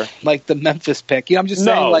player, like the Memphis pick. You know, I'm just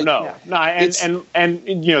saying, and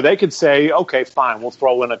you know, they could say, okay, fine, we'll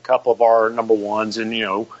throw in a couple of our number ones, and you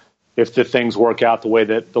know, if the things work out the way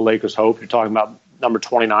that the Lakers hope, you're talking about number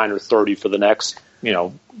 29 or 30 for the next, you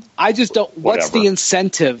know. I just don't. Whatever. What's the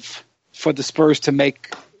incentive for the Spurs to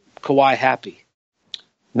make Kawhi happy?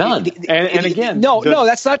 None. And again, no,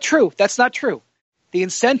 that's not true. That's not true. The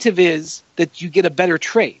incentive is that you get a better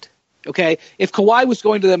trade. Okay, if Kawhi was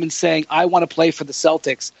going to them and saying, "I want to play for the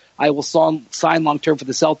Celtics, I will sign long term for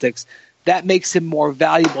the Celtics," that makes him more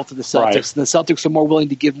valuable to the Celtics, right. And the Celtics are more willing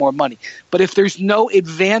to give more money. But if there's no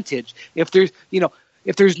advantage, if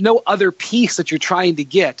there's no other piece that you're trying to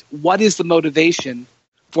get, what is the motivation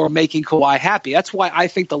for making Kawhi happy? That's why I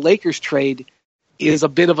think the Lakers trade is a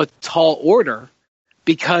bit of a tall order.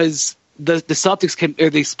 Because the Celtics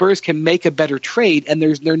the Spurs can make a better trade, and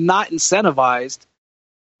they're not incentivized.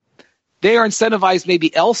 They are incentivized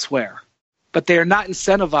maybe elsewhere, but they are not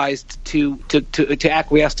incentivized to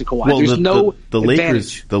acquiesce to Kawhi. Well, There's no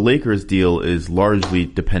advantage. The Lakers deal is largely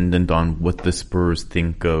dependent on what the Spurs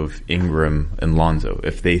think of Ingram and Lonzo.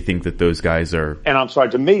 If they think that those guys are, and I'm sorry,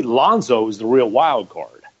 to me, Lonzo is the real wild card.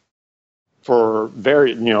 For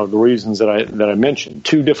the reasons that I mentioned,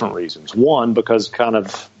 two different reasons. One, because kind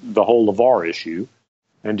of the whole LeVar issue,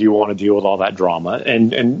 and do you want to deal with all that drama?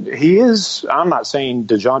 And he is. I'm not saying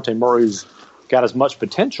DeJounte Murray's got as much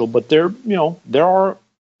potential, but there are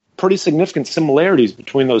pretty significant similarities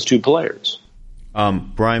between those two players.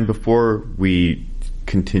 Brian, before we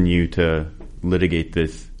continue to litigate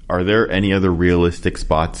this, are there any other realistic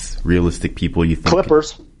spots, realistic people you think?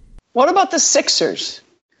 Clippers. What about the Sixers?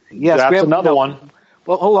 Yes, that's another one.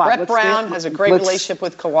 Well, hold on. Brett Brown has a great relationship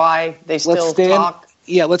with Kawhi. They still talk.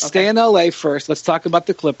 Let's stay in L.A. first. Let's talk about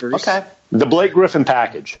the Clippers. Okay. The Blake Griffin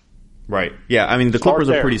package. Right. Yeah, I mean, the Clippers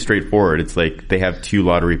are pretty straightforward. It's like they have 2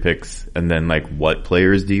 lottery picks, and then, like, what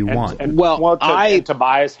players do you want? And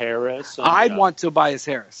Tobias Harris. I'd want Tobias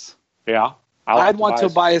Harris. Yeah. I'd want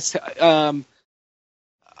Tobias.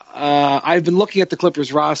 I've been looking at the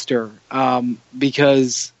Clippers roster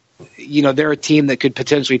because – they're a team that could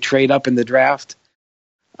potentially trade up in the draft.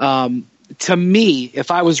 To me,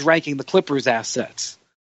 if I was ranking the Clippers assets,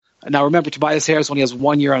 now remember Tobias Harris only has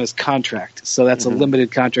 1 year on his contract, so that's a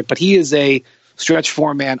limited contract, but he is a stretch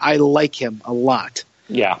four man. I like him a lot.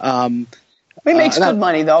 Yeah. He makes good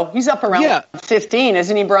money though. He's up around 15,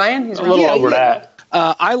 isn't he, Brian? He's a little over that.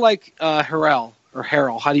 I like Harrell.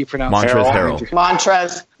 How do you pronounce Montrezl Harrell?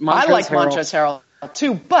 Montrezl. I like Montrezl Harrell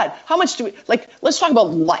too, but how much do we like? Let's talk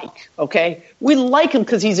about okay? We like him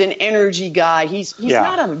because he's an energy guy. He's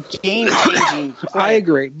not a game changing. I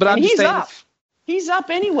agree, but he's up. He's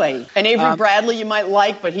up anyway. And Avery Bradley you might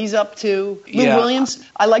like, but he's up too. Lou Williams,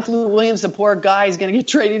 I like Lou Williams. The poor guy is going to get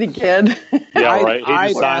traded again. Yeah, right. He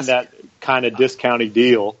just signed that kind of discounting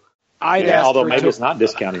deal. Although maybe it's not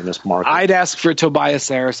discounting this market. I'd ask for Tobias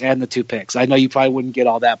Harris and the 2 picks. I know you probably wouldn't get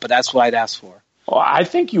all that, but that's what I'd ask for. Well, I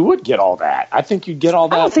think you would get all that. I think you'd get all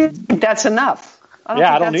that. I don't think that's enough.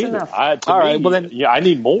 I don't need enough. All right, well then, I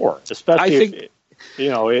need more. Especially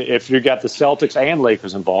if you got the Celtics and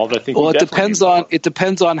Lakers involved. I think. Well, it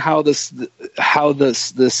depends on how the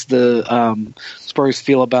Spurs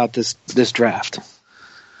feel about this draft,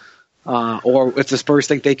 or if the Spurs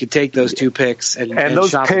think they could take those 2 picks and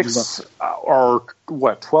those picks are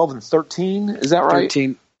what 12 and 13. Is that right?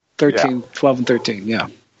 13, 12 and 13. Yeah.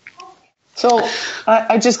 So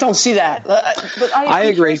I just don't see that. But I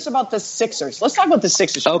agree about the Sixers. Let's talk about the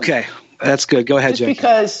Sixers. Okay, that's good. Go ahead, Jake.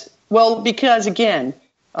 Because again,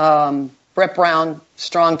 Brett Brown,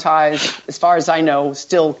 strong ties, as far as I know,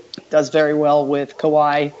 still does very well with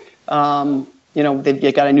Kawhi.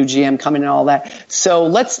 They've got a new GM coming and all that. So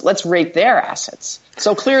let's rate their assets.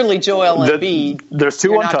 So clearly, Joel Embiid. There's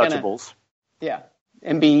 2 untouchables.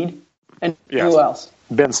 Embiid and who else?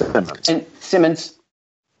 Ben Simmons. And Simmons.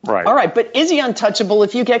 Right. All right, but is he untouchable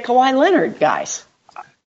if you get Kawhi Leonard, guys?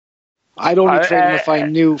 I'd only trade him if I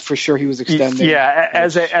knew for sure he was extending. Yeah,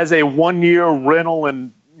 as a 1 year rental,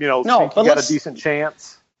 and think you got a decent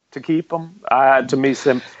chance to keep him. To me,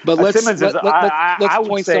 Simmons is. I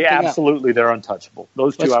would say absolutely they're untouchable.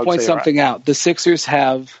 Those 2. Let's point something out. The Sixers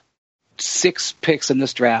have 6 picks in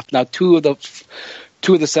this draft. Now, two of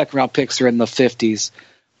the second round picks are in the 50s,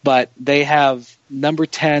 but they have number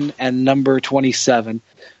 10 and number 27.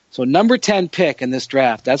 So number 10 pick in this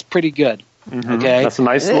draft, that's pretty good. Mm-hmm. Okay, that's a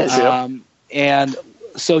nice little chip. And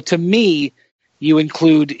so to me, you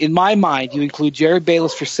include, in my mind, you include Jared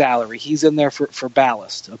Bayless for salary. He's in there for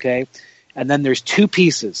ballast, okay? And then there's two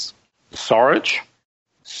pieces. Saric,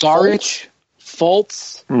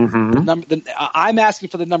 Fultz. I'm asking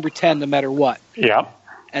for the number 10 no matter what. Yeah.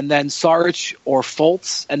 And then Saric or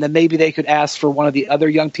Fultz, and then maybe they could ask for one of the other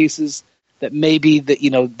young pieces that maybe that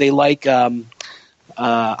they like.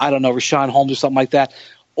 I don't know, Rashawn Holmes or something like that.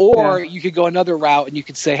 Or you could go another route and you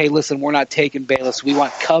could say, hey, listen, we're not taking Bayless. We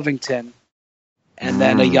want Covington and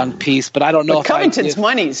then a young piece. But I don't know if Covington's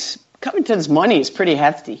money is pretty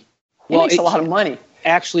hefty. He makes a lot of money.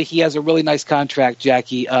 Actually, he has a really nice contract,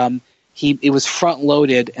 Jackie. It was front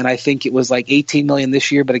loaded, and I think it was like $18 million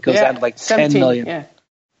this year, but it goes down to like $10 million. Yeah.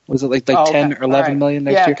 Was it like 10 or 11 million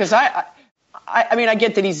next year? Yeah, because I mean, I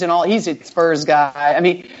get that he's a Spurs guy. I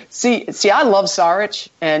mean, see, I love Saric,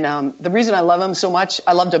 and the reason I love him so much,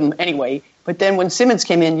 I loved him anyway. But then when Simmons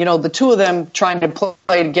came in, the two of them trying to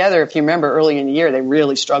play together, if you remember early in the year, they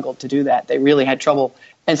really struggled to do that. They really had trouble.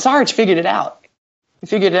 And Saric figured it out. He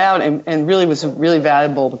figured it out and really was a really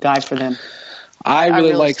valuable guy for them. I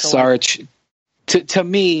really like Saric. To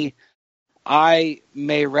me, I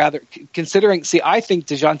may rather, I think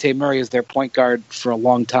DeJounte Murray is their point guard for a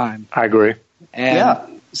long time. I agree.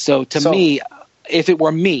 And so me, if it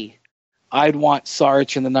were me, I'd want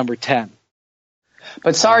Saric in the number 10.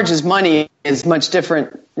 But Sarge's money is much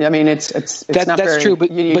different. I mean, it's not very, true,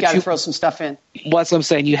 but you got to throw some stuff in. What's I'm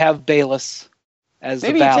saying? You have Bayless as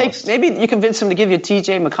the ballast. Maybe you convince him to give you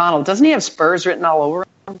T.J. McConnell. Doesn't he have Spurs written all over him?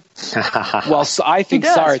 Well, so I think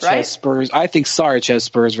Saric has Spurs. I think Saric has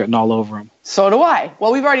Spurs written all over him. So do I.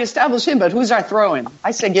 Well, we've already established him, but who's our throw-in?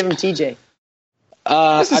 I said give him T.J.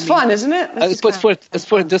 This is fun, isn't it? Let's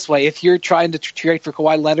put it this way: if you're trying to trade for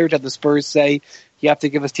Kawhi Leonard, and the Spurs say you have to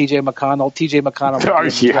give us T.J. McConnell, you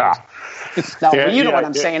know what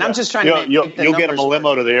I'm saying. I'm just trying to you'll get him a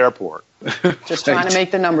limo to the airport. Just trying to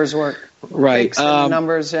make the numbers work. Right.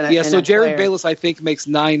 Numbers. So Jared Bayless, I think, makes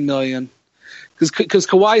 $9 million because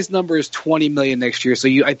Kawhi's number is $20 million next year. So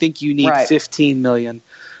I think you need $15 million.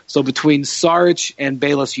 So between Saric and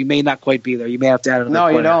Bayless, you may not quite be there. You may have to add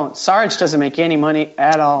another player. No, you don't. Saric doesn't make any money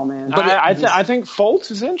at all, man. But I think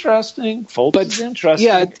Fultz is interesting.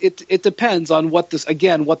 Yeah, it depends on what the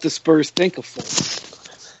Spurs think of Fultz.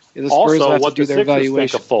 The Spurs also, have what to do the their Sixers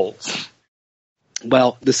evaluation. think of Fultz.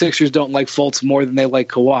 Well, the Sixers don't like Fultz more than they like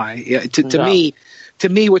Kawhi. Yeah, to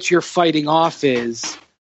me, what you're fighting off is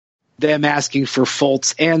them asking for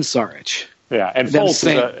Fultz and Saric. Yeah, and Fultz,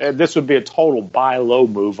 this would be a total buy low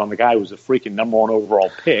move on the guy who was a freaking number 1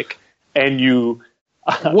 overall pick, and you.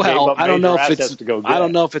 I don't know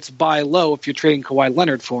if it's buy low if you're trading Kawhi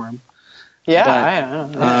Leonard for him.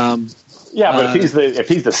 Yeah, but if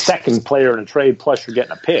he's the second player in a trade, plus you're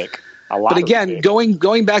getting a pick. But again,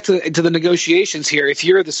 going back to the negotiations here, if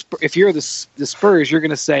you're the Spurs, you're going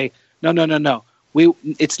to say no.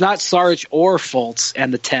 It's not Saric or Fultz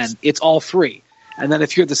and the 10. It's all three. And then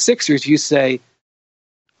if you're the Sixers, you say,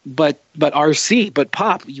 but RC, but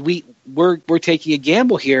Pop, we're taking a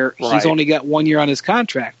gamble here. Right. He's only got 1 year on his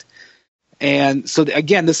contract. And so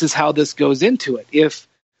again, this is how this goes into it. If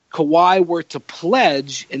Kawhi were to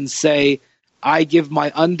pledge and say, I give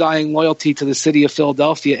my undying loyalty to the city of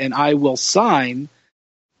Philadelphia and I will sign,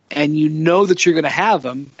 and you know that you're going to have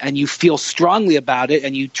him and you feel strongly about it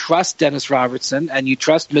and you trust Dennis Robertson and you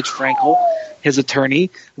trust Mitch Frankel, his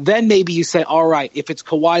attorney, then maybe you say, all right, if it's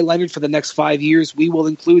Kawhi Leonard for the next 5 years, we will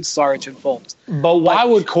include Saric and Fultz. But why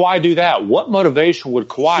would Kawhi do that? What motivation would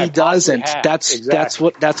Kawhi? He doesn't. That's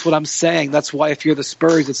what I'm saying. That's why if you're the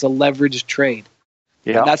Spurs, it's a leveraged trade.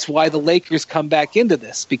 Yeah. And that's why the Lakers come back into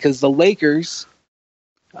this, because the Lakers,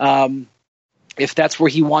 if that's where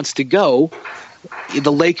he wants to go,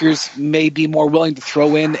 the Lakers may be more willing to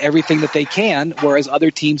throw in everything that they can, whereas other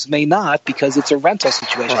teams may not because it's a rental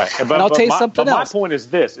situation. Right. But I'll tell you something else. My point is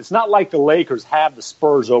this. It's not like the Lakers have the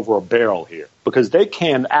Spurs over a barrel here because they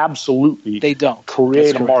can absolutely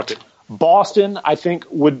create a market. Boston, I think,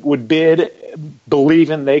 would bid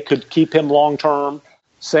believing they could keep him long-term.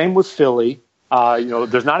 Same with Philly.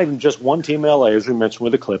 There's not even just one team in LA, as we mentioned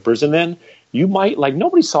with the Clippers. And then you might,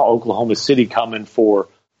 nobody saw Oklahoma City coming for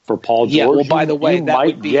Paul George. Yeah, well, by the way,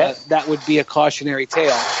 that would be a cautionary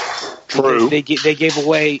tale. True. They gave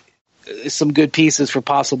away some good pieces for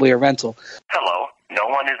possibly a rental. Hello, no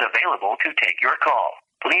one is available to take your call.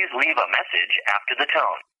 Please leave a message after the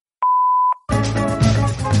tone.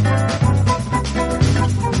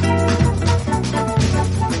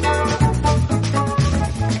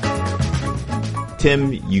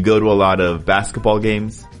 Tim, you go to a lot of basketball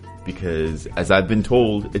games because, as I've been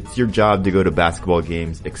told, it's your job to go to basketball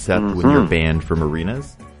games except when you're banned from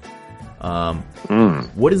arenas.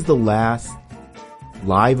 What is the last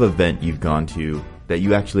live event you've gone to that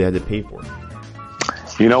you actually had to pay for?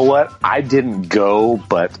 You know what? I didn't go,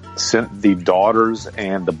 but sent the daughters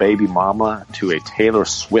and the baby mama to a Taylor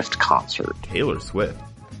Swift concert. Taylor Swift.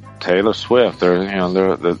 They're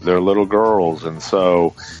little girls, and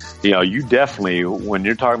so you definitely, when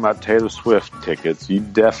you're talking about Taylor Swift tickets, you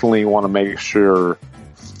definitely want to make sure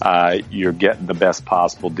you're getting the best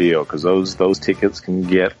possible deal, because those tickets can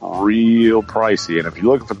get real pricey. And if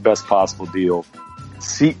you're looking for the best possible deal,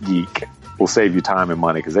 SeatGeek will save you time and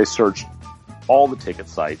money, because they search all the ticket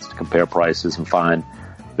sites to compare prices and find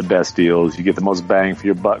the best deals. You get the most bang for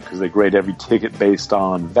your buck because they grade every ticket based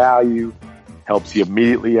on value, helps you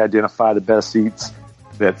immediately identify the best seats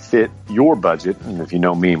that fit your budget. And if you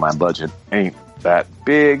know me, my budget ain't that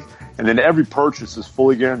big. And then every purchase is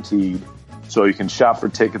fully guaranteed, so you can shop for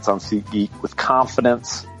tickets on SeatGeek with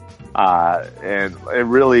confidence. And it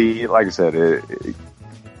really, like I said,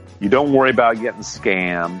 you don't worry about getting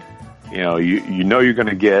scammed. You know you're going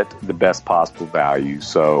to get the best possible value.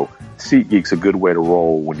 So SeatGeek's a good way to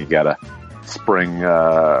roll when you got to spring, you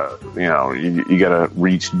got to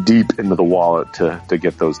reach deep into the wallet to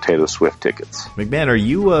get those Taylor Swift tickets. MacMahon, are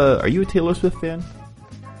you a Taylor Swift fan?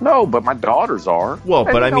 No, but my daughters are. Well,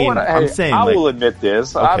 but I mean, I'm saying, I will admit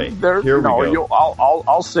this. Okay, here we go.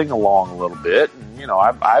 I'll sing along a little bit. And,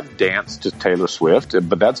 I've danced to Taylor Swift,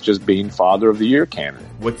 but that's just being Father of the Year candidate.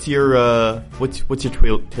 What's your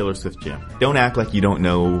Taylor Swift jam? Don't act like you don't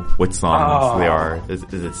know what songs they are. Is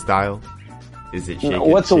it Style? Is it Shake It?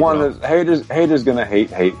 What's the one that haters gonna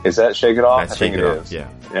hate? Is that Shake It Off? That's Shake It Off. Yeah.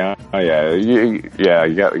 Yeah. Oh, yeah. You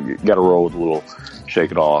got to roll with a little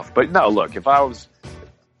Shake It Off. But no, look, those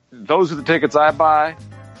are the tickets I buy.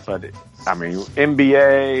 But I mean,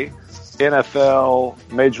 NBA,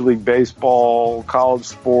 NFL, Major League Baseball, college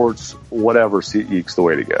sports, whatever, SeatGeek's the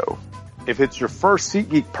way to go. If it's your first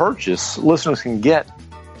SeatGeek purchase, listeners can get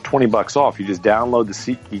 $20 off. You just download the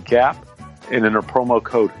SeatGeek app and enter promo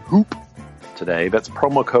code HOOP today. That's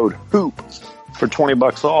promo code HOOP for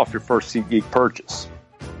 $20 off your first SeatGeek purchase.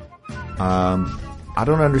 I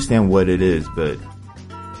don't understand what it is, but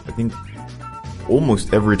I think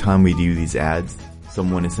almost every time we do these ads,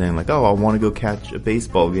 someone is saying like, "Oh, I want to go catch a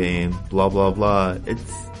baseball game." Blah blah blah.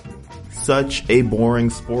 It's such a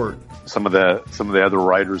boring sport. Some of the other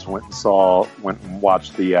writers went and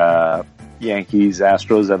watched the Yankees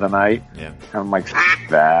Astros the other night. Yeah, and I'm like,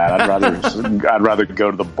 that. I'd rather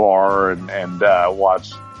go to the bar and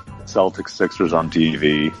watch Celtics Sixers on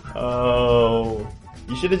TV. Oh,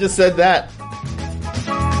 you should have just said that.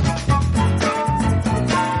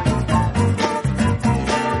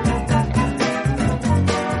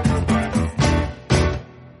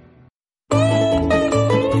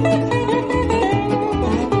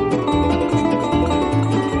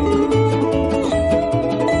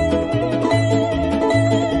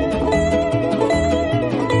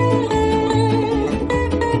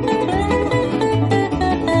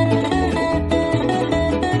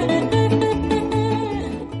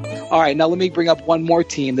 All right, now let me bring up one more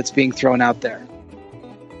team that's being thrown out there.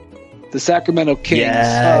 The Sacramento Kings.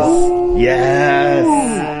 Yes.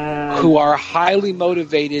 Who are highly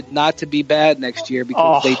motivated not to be bad next year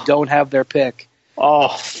because they don't have their pick.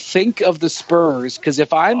 Think of the Spurs, because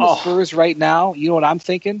if I'm the Spurs right now, you know what I'm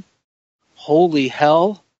thinking? Holy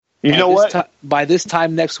hell. You know what? By this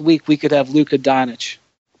time next week, we could have Luka Doncic.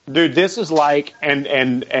 Dude, this is like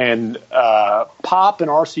and Pop and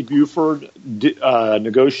R.C. Buford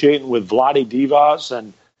negotiating with Vlade Divac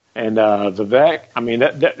and Vivek. I mean,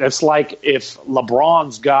 that's like if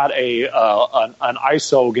LeBron's got an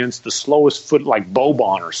ISO against the slowest foot like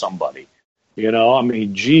Boban or somebody. I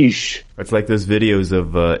mean, geesh. It's like those videos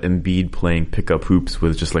of Embiid playing pickup hoops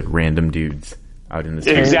with just like random dudes out in the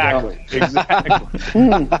street. Exactly.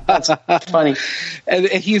 That's funny. And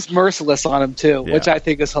he's merciless on him too, which I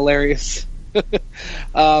think is hilarious.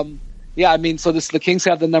 I mean, so the Kings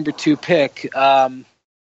have the number 2 pick.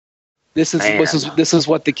 This is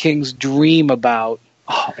what the Kings dream about.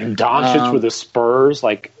 And Doncic with the Spurs,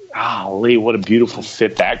 like, golly, what a beautiful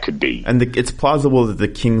fit that could be. And it's plausible that the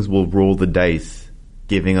Kings will roll the dice,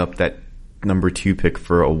 giving up that number 2 pick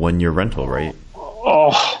for a 1-year rental, right?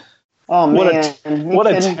 Oh man!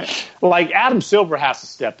 Like Adam Silver has to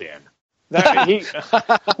step in.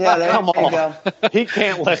 Come on, he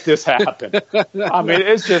can't let this happen. I mean,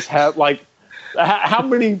 it's just how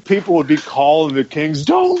many people would be calling the Kings?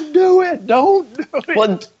 Don't do it! Don't do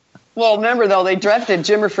it! Well, remember though, they drafted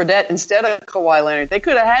Jimmer Fredette instead of Kawhi Leonard. They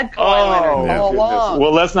could have had Kawhi Leonard all along.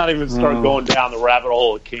 Well, let's not even start going down the rabbit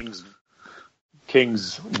hole of Kings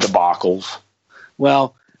debacles.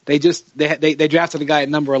 Well. They drafted a guy at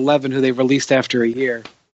number 11 who they released after a year.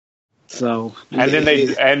 So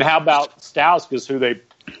and how about Stauskas, who they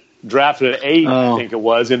drafted at 8, I think it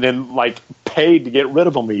was, and then paid to get rid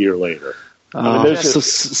of him a year later. So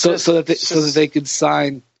that they could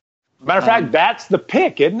sign. Matter of fact, that's the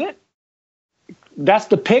pick, isn't it? That's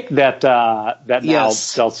the pick that now the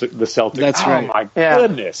Celtics. That's right. Oh my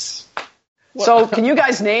goodness! So, can you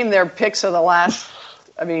guys name their picks of the last?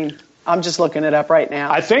 I mean, I'm just looking it up right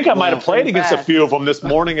now. I think I might have played against a few of them this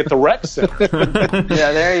morning at the rec center.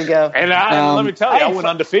 Yeah, there you go. And let me tell you, I went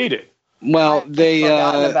undefeated. Well, they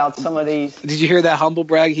forgotten about some of these. Did you hear that humble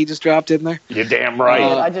brag he just dropped in there? You're damn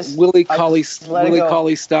right. Willie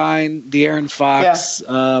Cauley-Stein, De'Aaron Fox,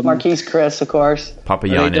 Marquise Chris, of course.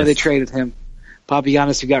 Papagiannis. They traded him.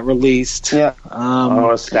 Papagiannis, who got released. Yeah.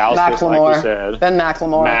 Stauskas, McLemore, like you said. Ben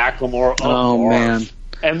McLemore. Oh man.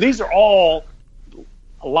 And these are all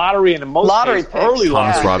lottery and in most cases, picks. early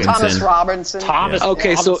Thomas Robinson.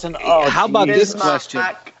 Okay, so how about this question?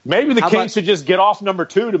 Maybe the Kings should just get off number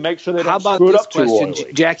 2 to make sure they don't screw it up too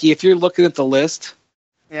early. Jackie, if you're looking at the list,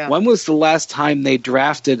 yeah. When was the last time they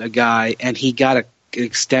drafted a guy and he got an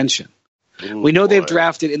extension? We know they've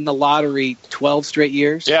drafted in the lottery 12 straight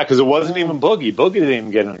years. Yeah, because it wasn't even Boogie. Boogie didn't even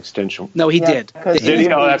get an extension. No, he did. Did he?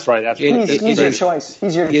 Oh, that's right. He's your choice.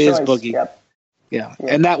 He's your choice. It is Boogie. Yep. Yeah,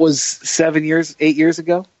 and that was 8 years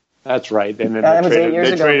ago. That's right. And then that was 8 years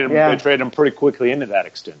ago. They traded him pretty quickly into that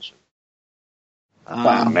extension.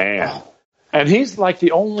 Wow, man! And he's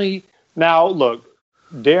the only. Now, look,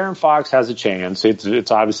 De'Aaron Fox has a chance.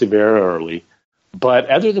 It's obviously very early, but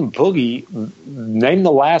other than Boogie, name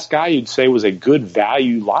the last guy you'd say was a good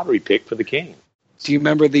value lottery pick for the Kings. Do you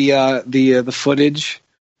remember the footage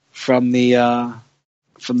from the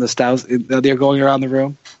Stauskas? They're going around the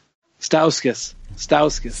room. Stauskas.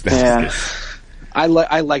 Yeah. I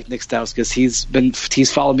like Nick Stauskas.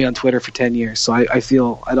 He's followed me on Twitter for 10 years, so I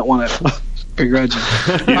feel I don't want to begrudge him.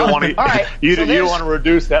 You don't want to. All right. You don't want to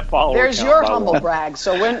reduce that follower. There's count, your humble brag.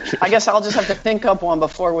 So I guess I'll just have to think up one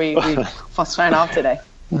before we sign off today.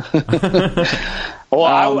 Well,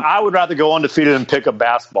 I would rather go undefeated and pick up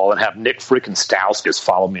basketball and have Nick freaking Stauskas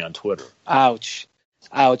follow me on Twitter. Ouch.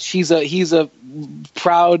 He's a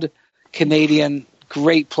proud Canadian,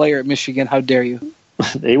 great player at Michigan. How dare you?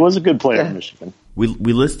 He was a good player at Michigan. We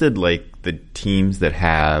listed the teams that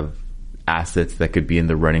have assets that could be in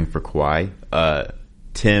the running for Kawhi.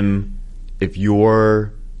 Tim, if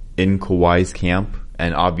you're in Kawhi's camp,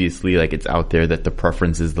 and obviously it's out there that the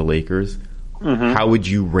preference is the Lakers, how would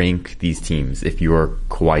you rank these teams if you're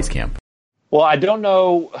Kawhi's camp? Well, I don't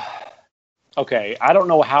know. Okay, I don't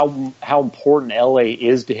know how important LA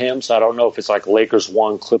is to him, so I don't know if it's Lakers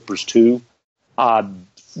 1, Clippers 2.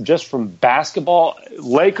 Just from basketball,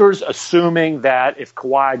 Lakers assuming that if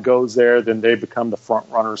Kawhi goes there, then they become the front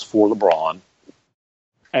runners for LeBron.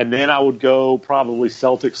 And then I would go probably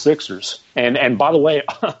Celtics, Sixers. And by the way,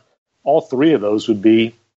 all 3 of those would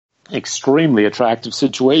be extremely attractive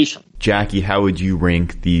situations. Jackie, how would you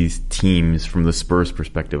rank these teams from the Spurs'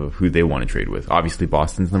 perspective of who they want to trade with? Obviously,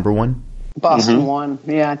 Boston's number 1. Boston 1.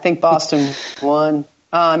 Yeah, I think Boston 1.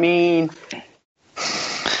 I mean...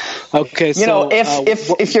 Okay, so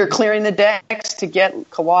if you're clearing the decks to get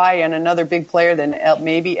Kawhi and another big player, then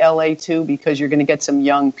maybe LA too, because you're going to get some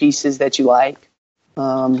young pieces that you like.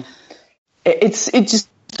 It just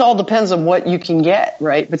all depends on what you can get,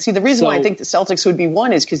 right? But see, the reason why I think the Celtics would be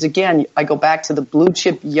 1 is because again, I go back to the blue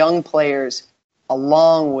chip young players,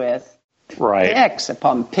 along with picks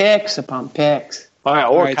upon picks upon picks. All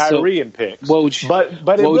right, Kyrie and picks. Woj, but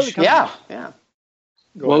it Woj, really yeah.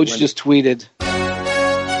 Woj just tweeted.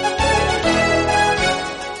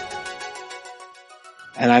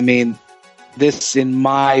 And I mean, this in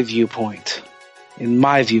my viewpoint,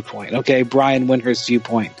 okay, Brian Windhorst's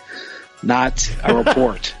viewpoint, not a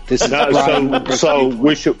report. This is Brian Windhorst's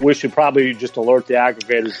viewpoint. we should probably just alert the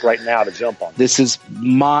aggregators right now to jump on this. This is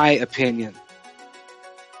my opinion,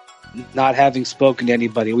 not having spoken to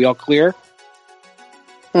anybody. Are we all clear?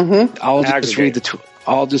 Mm-hmm. I'll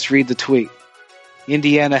just read the tweet.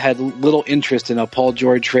 Indiana had little interest in a Paul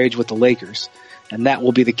George trade with the Lakers, and that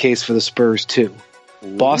will be the case for the Spurs too.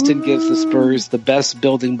 Boston gives the Spurs the best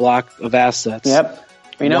building block of assets. Yep,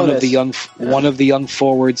 we know one of the young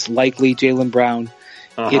forwards, likely Jaylen Brown,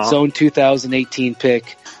 its own 2018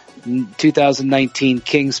 pick, 2019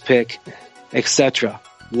 Kings pick, etc.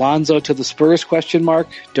 Lonzo to the Spurs? ?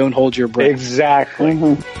 Don't hold your breath. Exactly.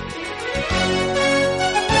 Mm-hmm.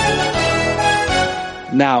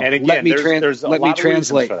 Now, and again, let me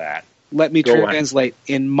translate. For that. Let me translate.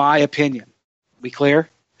 In my opinion, we clear?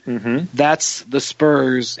 Mm-hmm. That's the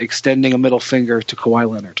Spurs extending a middle finger to Kawhi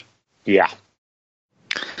Leonard. Yeah.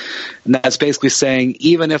 And that's basically saying,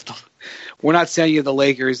 even if we're not sending you the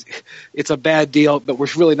Lakers. It's a bad deal, but we're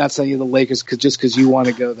really not sending you the Lakers just because you want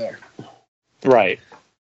to go there. Right.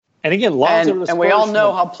 And again, and we all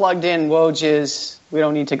know how plugged in Woj is. We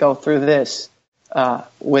don't need to go through this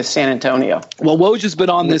with San Antonio. Well, Woj has been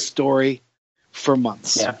on this story for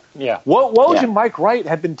months. Yeah. Woj and Mike Wright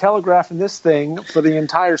had been telegraphing this thing for the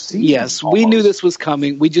entire season. Yes, almost. We knew this was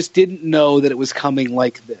coming. We just didn't know that it was coming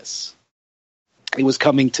like this. It was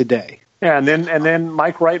coming today. Yeah, and then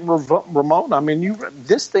Mike Wright and Ramon. I mean,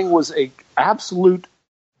 this thing was a absolute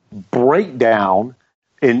breakdown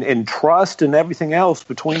in trust and everything else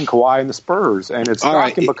between Kawhi and the Spurs, and it's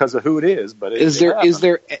shocking because of who it is. But is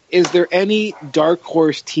there any dark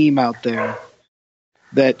horse team out there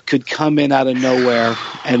that could come in out of nowhere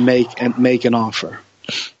and make an offer?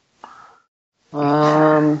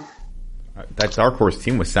 That dark horse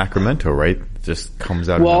team was Sacramento, right? It just comes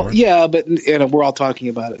out. Well, of nowhere. Yeah, but we're all talking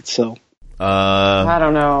about it, so. I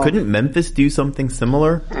don't know. Couldn't Memphis do something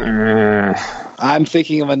similar? I'm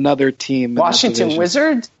thinking of another team. Washington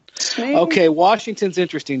Wizards? Maybe? Okay, Washington's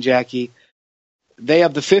interesting, Jackie. They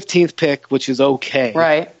have the 15th pick, which is okay.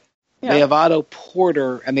 Right. Yeah. They have Otto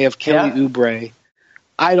Porter, and they have Kelly Oubre.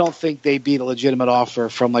 I don't think they beat a legitimate offer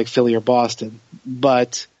from like Philly or Boston.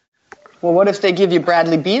 But well, what if they give you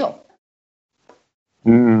Bradley Beal?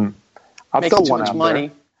 I'll throw one out money.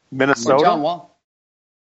 There. Minnesota? John Wall.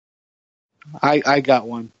 I got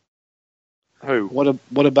one. Who?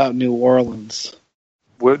 What about New Orleans?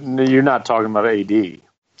 You're not talking about AD.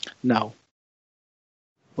 No.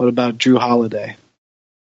 What about Drew Holiday?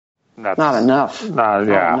 Not enough. Not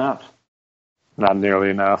enough. Not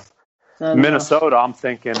nearly enough. Minnesota, I'm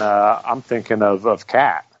thinking of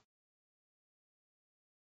Cat.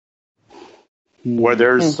 Where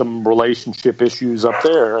there's some relationship issues up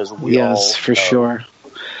there, as we all Yes, for sure.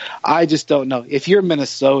 I just don't know. If you're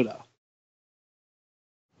Minnesota,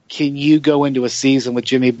 can you go into a season with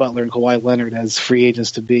Jimmy Butler and Kawhi Leonard as free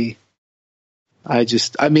agents to be?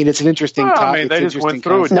 It's an interesting topic. I mean, they just went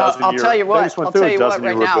through it. I'll tell you what right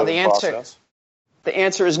now, the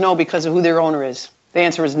answer is no because of who their owner is. The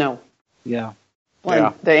answer is no. Yeah.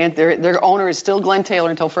 Their owner is still Glenn Taylor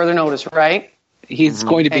until further notice, right? He's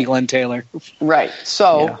going to be Glenn Taylor. Right.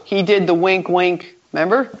 So he did the wink, wink.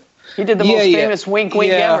 Remember? He did the most famous wink,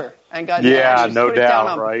 wink ever. And got no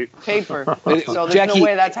doubt, right? Paper. So there's no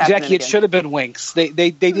way that's happening. Jackie, it should have been winks. They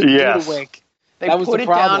didn't do the wink. They put it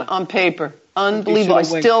down on paper. Unbelievable. I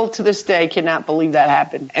still to this day cannot believe that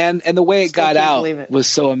happened. And the way it got out was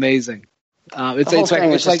so amazing.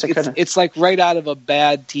 It's like right out of a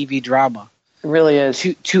bad TV drama. It really is.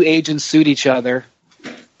 Two agents sued each other,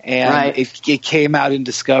 and it came out in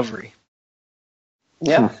Discovery.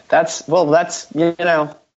 Yeah, that's.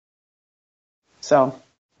 So.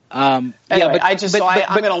 Anyway, I'm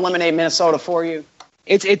going to eliminate Minnesota for you.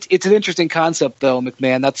 It's an interesting concept, though,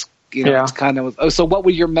 MacMahon. That's it's kind of. So, what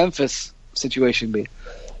would your Memphis situation be?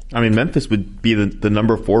 I mean, Memphis would be the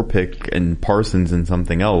number 4 pick and Parsons and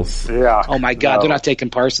something else. Yeah. Oh my God, they're not taking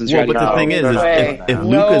Parsons. Well, but the thing is if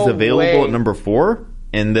Luka's available at number 4,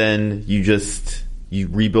 and then you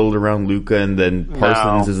rebuild around Luka, and then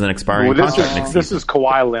Parsons is an expiring contract next season. This is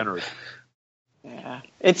Kawhi Leonard. Yeah,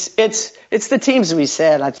 it's the teams we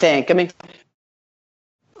said. I think. I mean,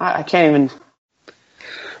 I can't even.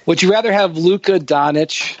 Would you rather have Luka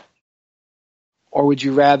Doncic, or would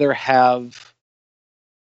you rather have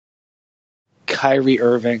Kyrie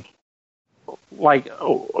Irving? Like,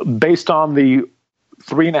 based on the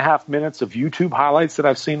 3.5 minutes of YouTube highlights that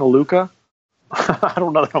I've seen of Luka, I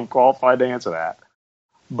don't know that I'm qualified to answer that.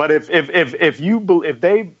 But if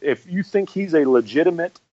you think he's a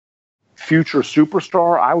legitimate future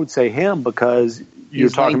superstar, I would say him, because you're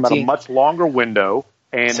talking about a much longer window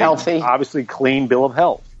and obviously clean bill of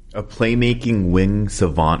health. A playmaking wing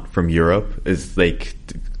savant from Europe is like.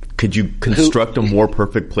 Could you construct a more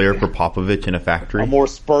perfect player for Popovich in a factory? A more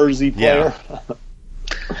Spursy player?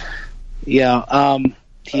 Yeah.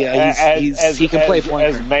 He can play point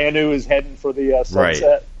as Manu is heading for the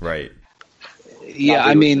sunset. Right. Yeah,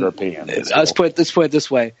 I mean, let's put it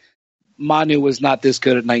this way. Manu was not this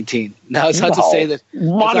good at 19. Now, it's not to say that...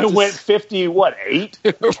 Manu went 8?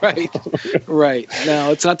 Right.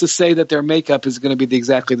 Now, it's not to say that their makeup is going to be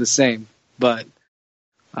exactly the same, but...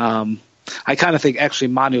 I kind of think actually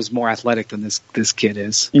Manu is more athletic than this kid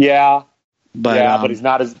is. Yeah, but he's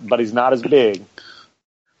not as big.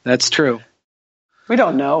 That's true. We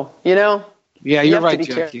don't know, Yeah, you're right,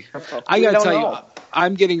 Jackie. I got to tell you,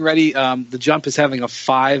 I'm getting ready. The Jump is having a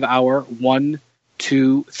 5-hour,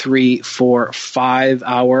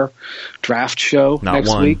 5-hour draft show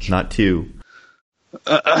next week. Not 2.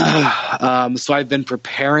 So I've been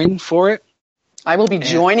preparing for it. I will be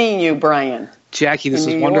joining you, Brian. Jackie, this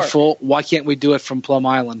is wonderful. Why can't we do it from Plum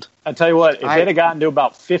Island? I tell you what, if they'd have gotten to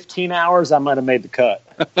about 15 hours, I might have made the cut.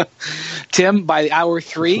 Tim, by hour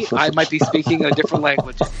 3, I might be speaking in a different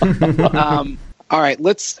language. All right,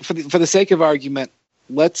 let's for the sake of argument,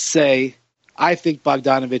 let's say I think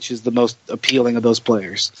Bogdanovich is the most appealing of those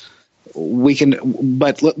players.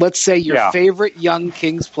 But let's say your favorite young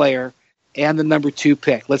Kings player and the number 2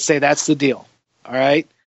 pick. Let's say that's the deal. All right.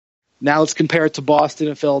 Now let's compare it to Boston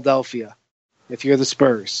and Philadelphia. If you're the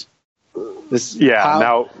Spurs, now I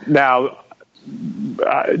don't know.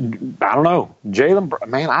 I love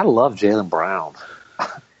Jaylen Brown.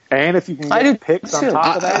 And if you can get picks on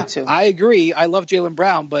top of that, I agree. I love Jaylen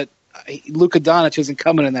Brown, but Luka Doncic isn't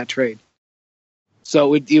coming in that trade.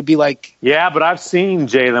 So it'd be like... Yeah, but I've seen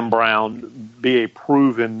Jaylen Brown be a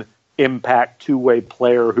proven impact two-way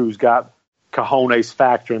player who's got cojones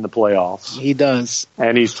factor in the playoffs. He does.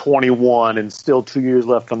 And he's 21 and still 2 years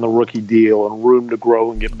left on the rookie deal and room to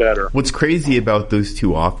grow and get better. What's crazy about those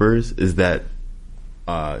two offers is that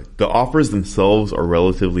the offers themselves are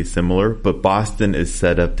relatively similar, but Boston is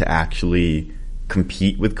set up to actually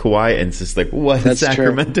compete with Kawhi, and it's just like, what is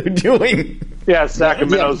Sacramento doing? Yeah,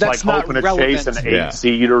 Sacramento's like hoping to chase an 8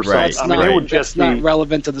 seed or something. It would just be not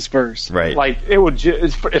relevant to the Spurs. Right. Like, it would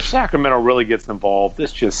just, if Sacramento really gets involved,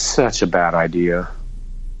 it's just such a bad idea.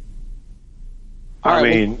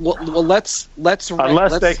 Let's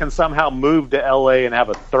unless they can somehow move to LA and have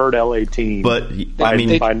a third LA team. But by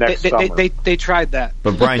next summer. They tried that.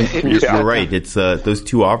 But Brian, you're right. It's those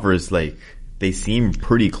two offers, like, they seem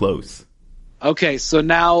pretty close. Okay, so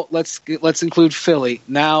now let's include Philly.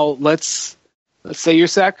 Now let's say you're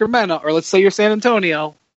Sacramento, or let's say you're San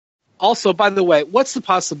Antonio. Also, by the way, what's the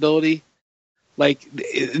possibility? Like,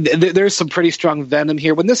 there's some pretty strong venom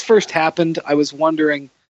here. When this first happened, I was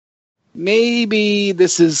wondering, maybe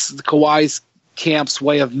this is Kawhi's camp's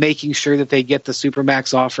way of making sure that they get the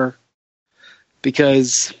Supermax offer,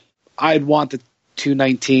 because I'd want the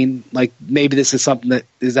 219. Like, maybe this is something that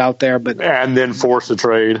is out there, and then force a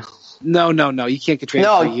trade. No. You can't get traded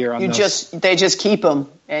for a year on those. They just keep them.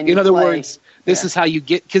 And in other words, this is how you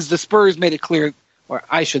get, because the Spurs made it clear, or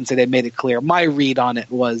I shouldn't say they made it clear. My read on it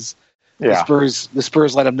was the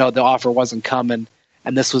Spurs let them know the offer wasn't coming,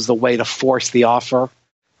 and this was the way to force the offer.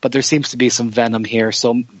 But there seems to be some venom here,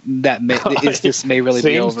 so this may really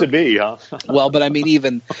be over. Seems to be, huh? Well, but I mean,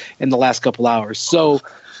 even in the last couple hours. So,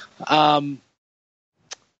 to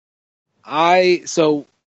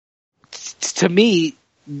me,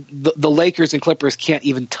 the Lakers and Clippers can't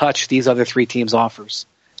even touch these other 3 teams' offers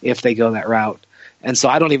if they go that route. And so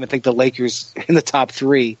I don't even think the Lakers in the top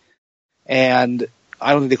 3, and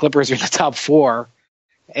I don't think the Clippers are in the top 4,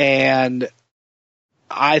 and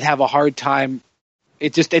I'd have a hard time.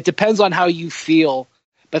 It depends on how you feel.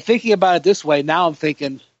 But thinking about it this way, now I'm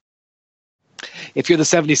thinking, if you're the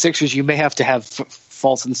 76ers, you may have to have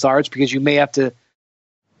Fulton Sarge, because you may have to, of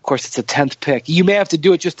course, it's a 10th pick. You may have to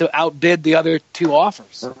do it just to outbid the other 2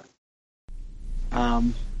 offers.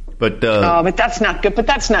 But that's not good. But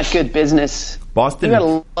that's not good business. Boston, you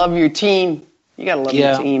gotta love your team. You gotta love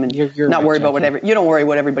your team, and you're not worry about whatever. You don't worry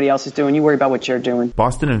what everybody else is doing. You worry about what you're doing.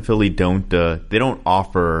 Boston and Philly don't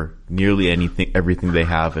offer nearly everything they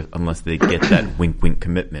have unless they get that wink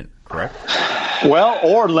commitment. Correct. Well,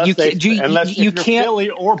 or unless you're Philly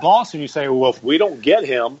or Boston, you say, well, if we don't get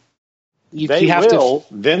him.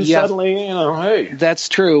 Suddenly, hey. That's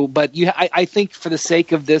true, but I think for the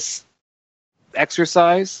sake of this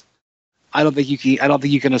exercise, I don't think you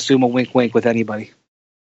can assume a wink with anybody.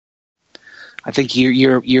 I think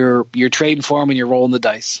you're trading for him and you're rolling the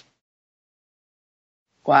dice.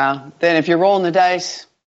 Wow. Then if you're rolling the dice,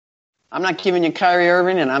 I'm not giving you Kyrie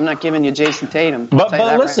Irving and I'm not giving you Jason Tatum. But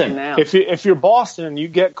listen, if you're Boston and you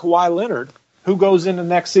get Kawhi Leonard, who goes into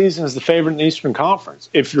next season as the favorite in the Eastern Conference?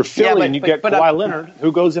 If you're Philly and you get Kawhi Leonard,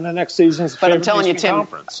 who goes into next season as the favorite in the Eastern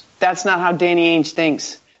Conference? That's not how Danny Ainge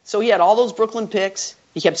thinks. So he had all those Brooklyn picks.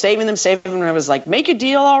 He kept saving them. I was like, make a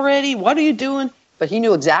deal already. What are you doing? But he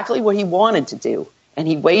knew exactly what he wanted to do. And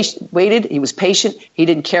he waited. He was patient. He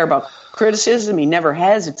didn't care about criticism. He never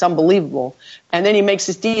has. It's unbelievable. And then he makes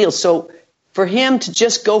this deal. So for him to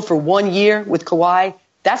just go for 1 year with Kawhi,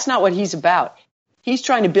 that's not what he's about. He's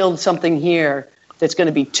trying to build something here that's going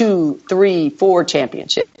to be 2, 3, 4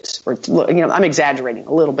 championships. I'm exaggerating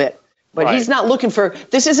a little bit. But he's not looking for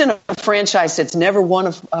 – this isn't a franchise that's never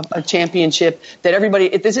won a championship that everybody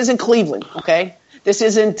 – this isn't Cleveland, okay? This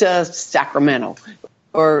isn't Sacramento.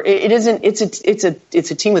 Or it isn't – it's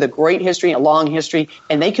a team with a great history, a long history,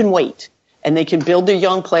 and they can wait. And they can build their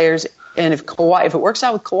young players. And if it works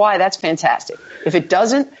out with Kawhi, that's fantastic. If it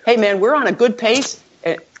doesn't, hey, man, we're on a good pace.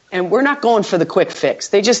 And we're not going for the quick fix.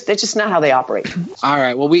 They're just not how they operate. All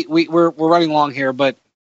right. Well, we're running long here, but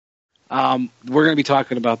we're going to be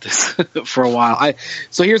talking about this for a while.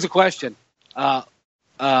 So here's a question.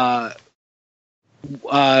 1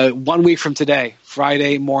 week from today,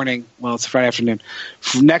 Friday morning. Well, it's Friday afternoon.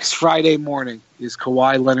 Next Friday morning, is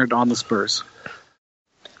Kawhi Leonard on the Spurs?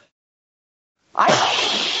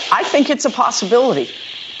 I think it's a possibility.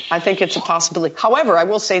 However, I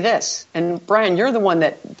will say this, and Brian, you're the one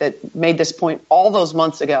that made this point all those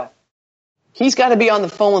months ago. He's got to be on the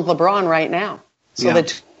phone with LeBron right now so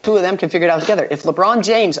that two of them can figure it out together. If LeBron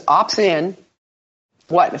James opts in,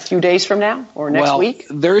 a few days from now or next week?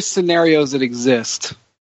 There's scenarios that exist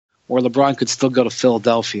where LeBron could still go to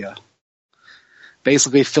Philadelphia.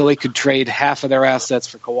 Basically, Philly could trade half of their assets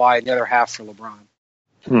for Kawhi and the other half for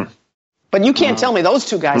LeBron. But you can't tell me those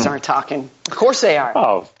two guys aren't talking. Of course they are.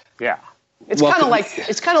 Oh, yeah. It's kind of like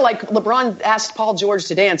LeBron asked Paul George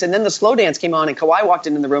to dance, and then the slow dance came on, and Kawhi walked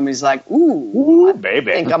into the room, and he's like, "Ooh,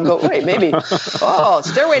 baby, I think I'm going. Wait, maybe. Oh,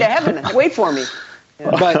 Stairway to Heaven. Wait for me."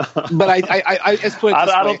 Yeah. But I just put it this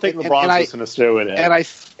way. I don't think LeBron's listening to Stairway to Heaven.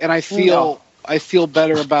 And I feel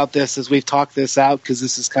better about this as we've talked this out because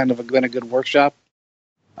this has kind of been a good workshop.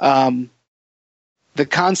 The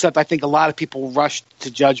concept, I think a lot of people rushed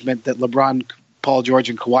to judgment that LeBron, Paul George,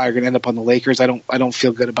 and Kawhi are going to end up on the Lakers. I don't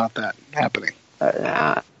feel good about that happening.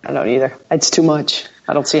 I don't either. It's too much.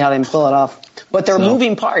 I don't see how they can pull it off. But they're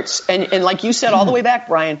moving parts, and like you said all the way back,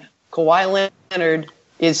 Brian, Kawhi Leonard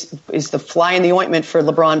is the fly in the ointment for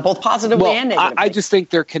LeBron, both positively and negatively. I just think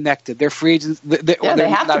they're connected. They're free agents. They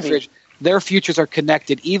have to be. Their futures are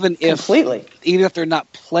connected, even if they're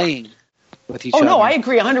not playing with each other. Oh no, I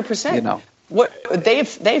agree 100%. You know. They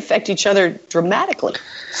affect each other dramatically.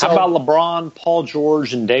 So, how about LeBron, Paul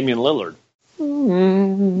George, and Damian Lillard?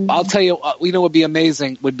 I'll tell you, what would be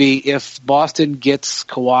amazing would be if Boston gets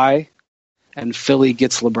Kawhi and Philly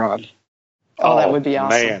gets LeBron. Oh, that would be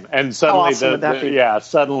awesome. Man. And suddenly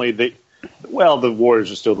the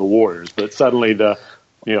Warriors are still the Warriors, but suddenly the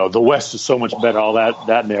West is so much better. All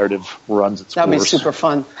that narrative runs its course. That'd be super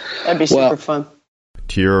fun. Super fun.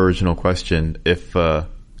 To your original question, if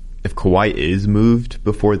Kawhi is moved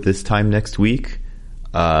before this time next week,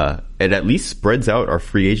 it at least spreads out our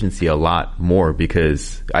free agency a lot more,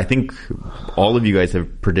 because I think all of you guys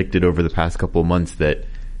have predicted over the past couple of months that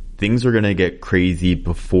things are going to get crazy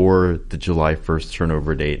before the July 1st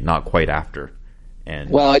turnover date, not quite after.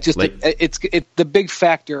 And the big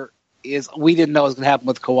factor is we didn't know what was going to happen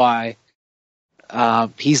with Kawhi.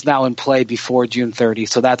 He's now in play before June 30,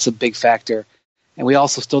 so that's a big factor. And we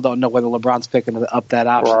also still don't know whether LeBron's picking up that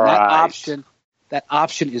option. Right. That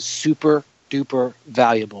option is super duper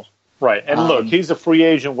valuable. Right. And look, he's a free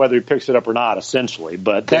agent whether he picks it up or not, essentially.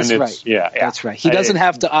 But then that's right. Yeah, that's right. He doesn't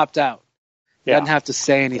have to opt out. He doesn't have to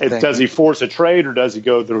say anything. Does he force a trade, or does he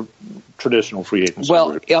go the traditional free agency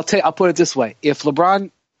route? I'll put it this way: if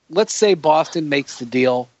LeBron, let's say Boston makes the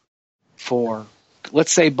deal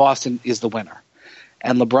let's say Boston is the winner,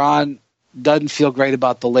 and LeBron doesn't feel great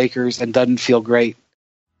about the Lakers and doesn't feel great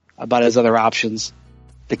about his other options,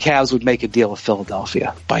 the Cavs would make a deal with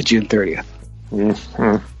Philadelphia by June 30th.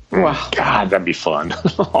 Mm-hmm. Wow. God, that'd be fun.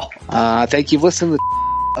 Thank you for listening to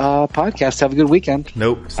the podcast. Have a good weekend.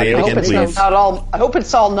 Nope. Say it again, please. I hope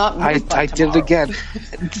it's all not me. I did it again.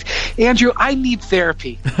 Andrew, I need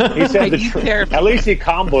therapy. He said therapy. At least he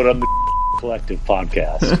comboed on the Collective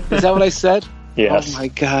podcast. Is that what I said? Yes. Oh, my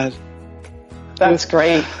God. That's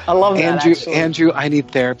great. I love that, Andrew, I need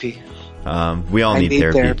therapy. We all need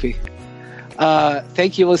therapy.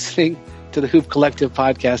 Thank you for listening to the Hoop Collective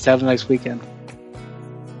podcast. Have a nice weekend.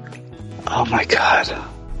 Oh, my God.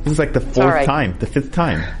 This is like the fifth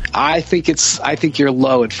time. I think you're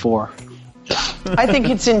low at 4. I think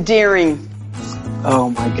it's endearing. Oh,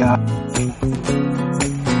 my God.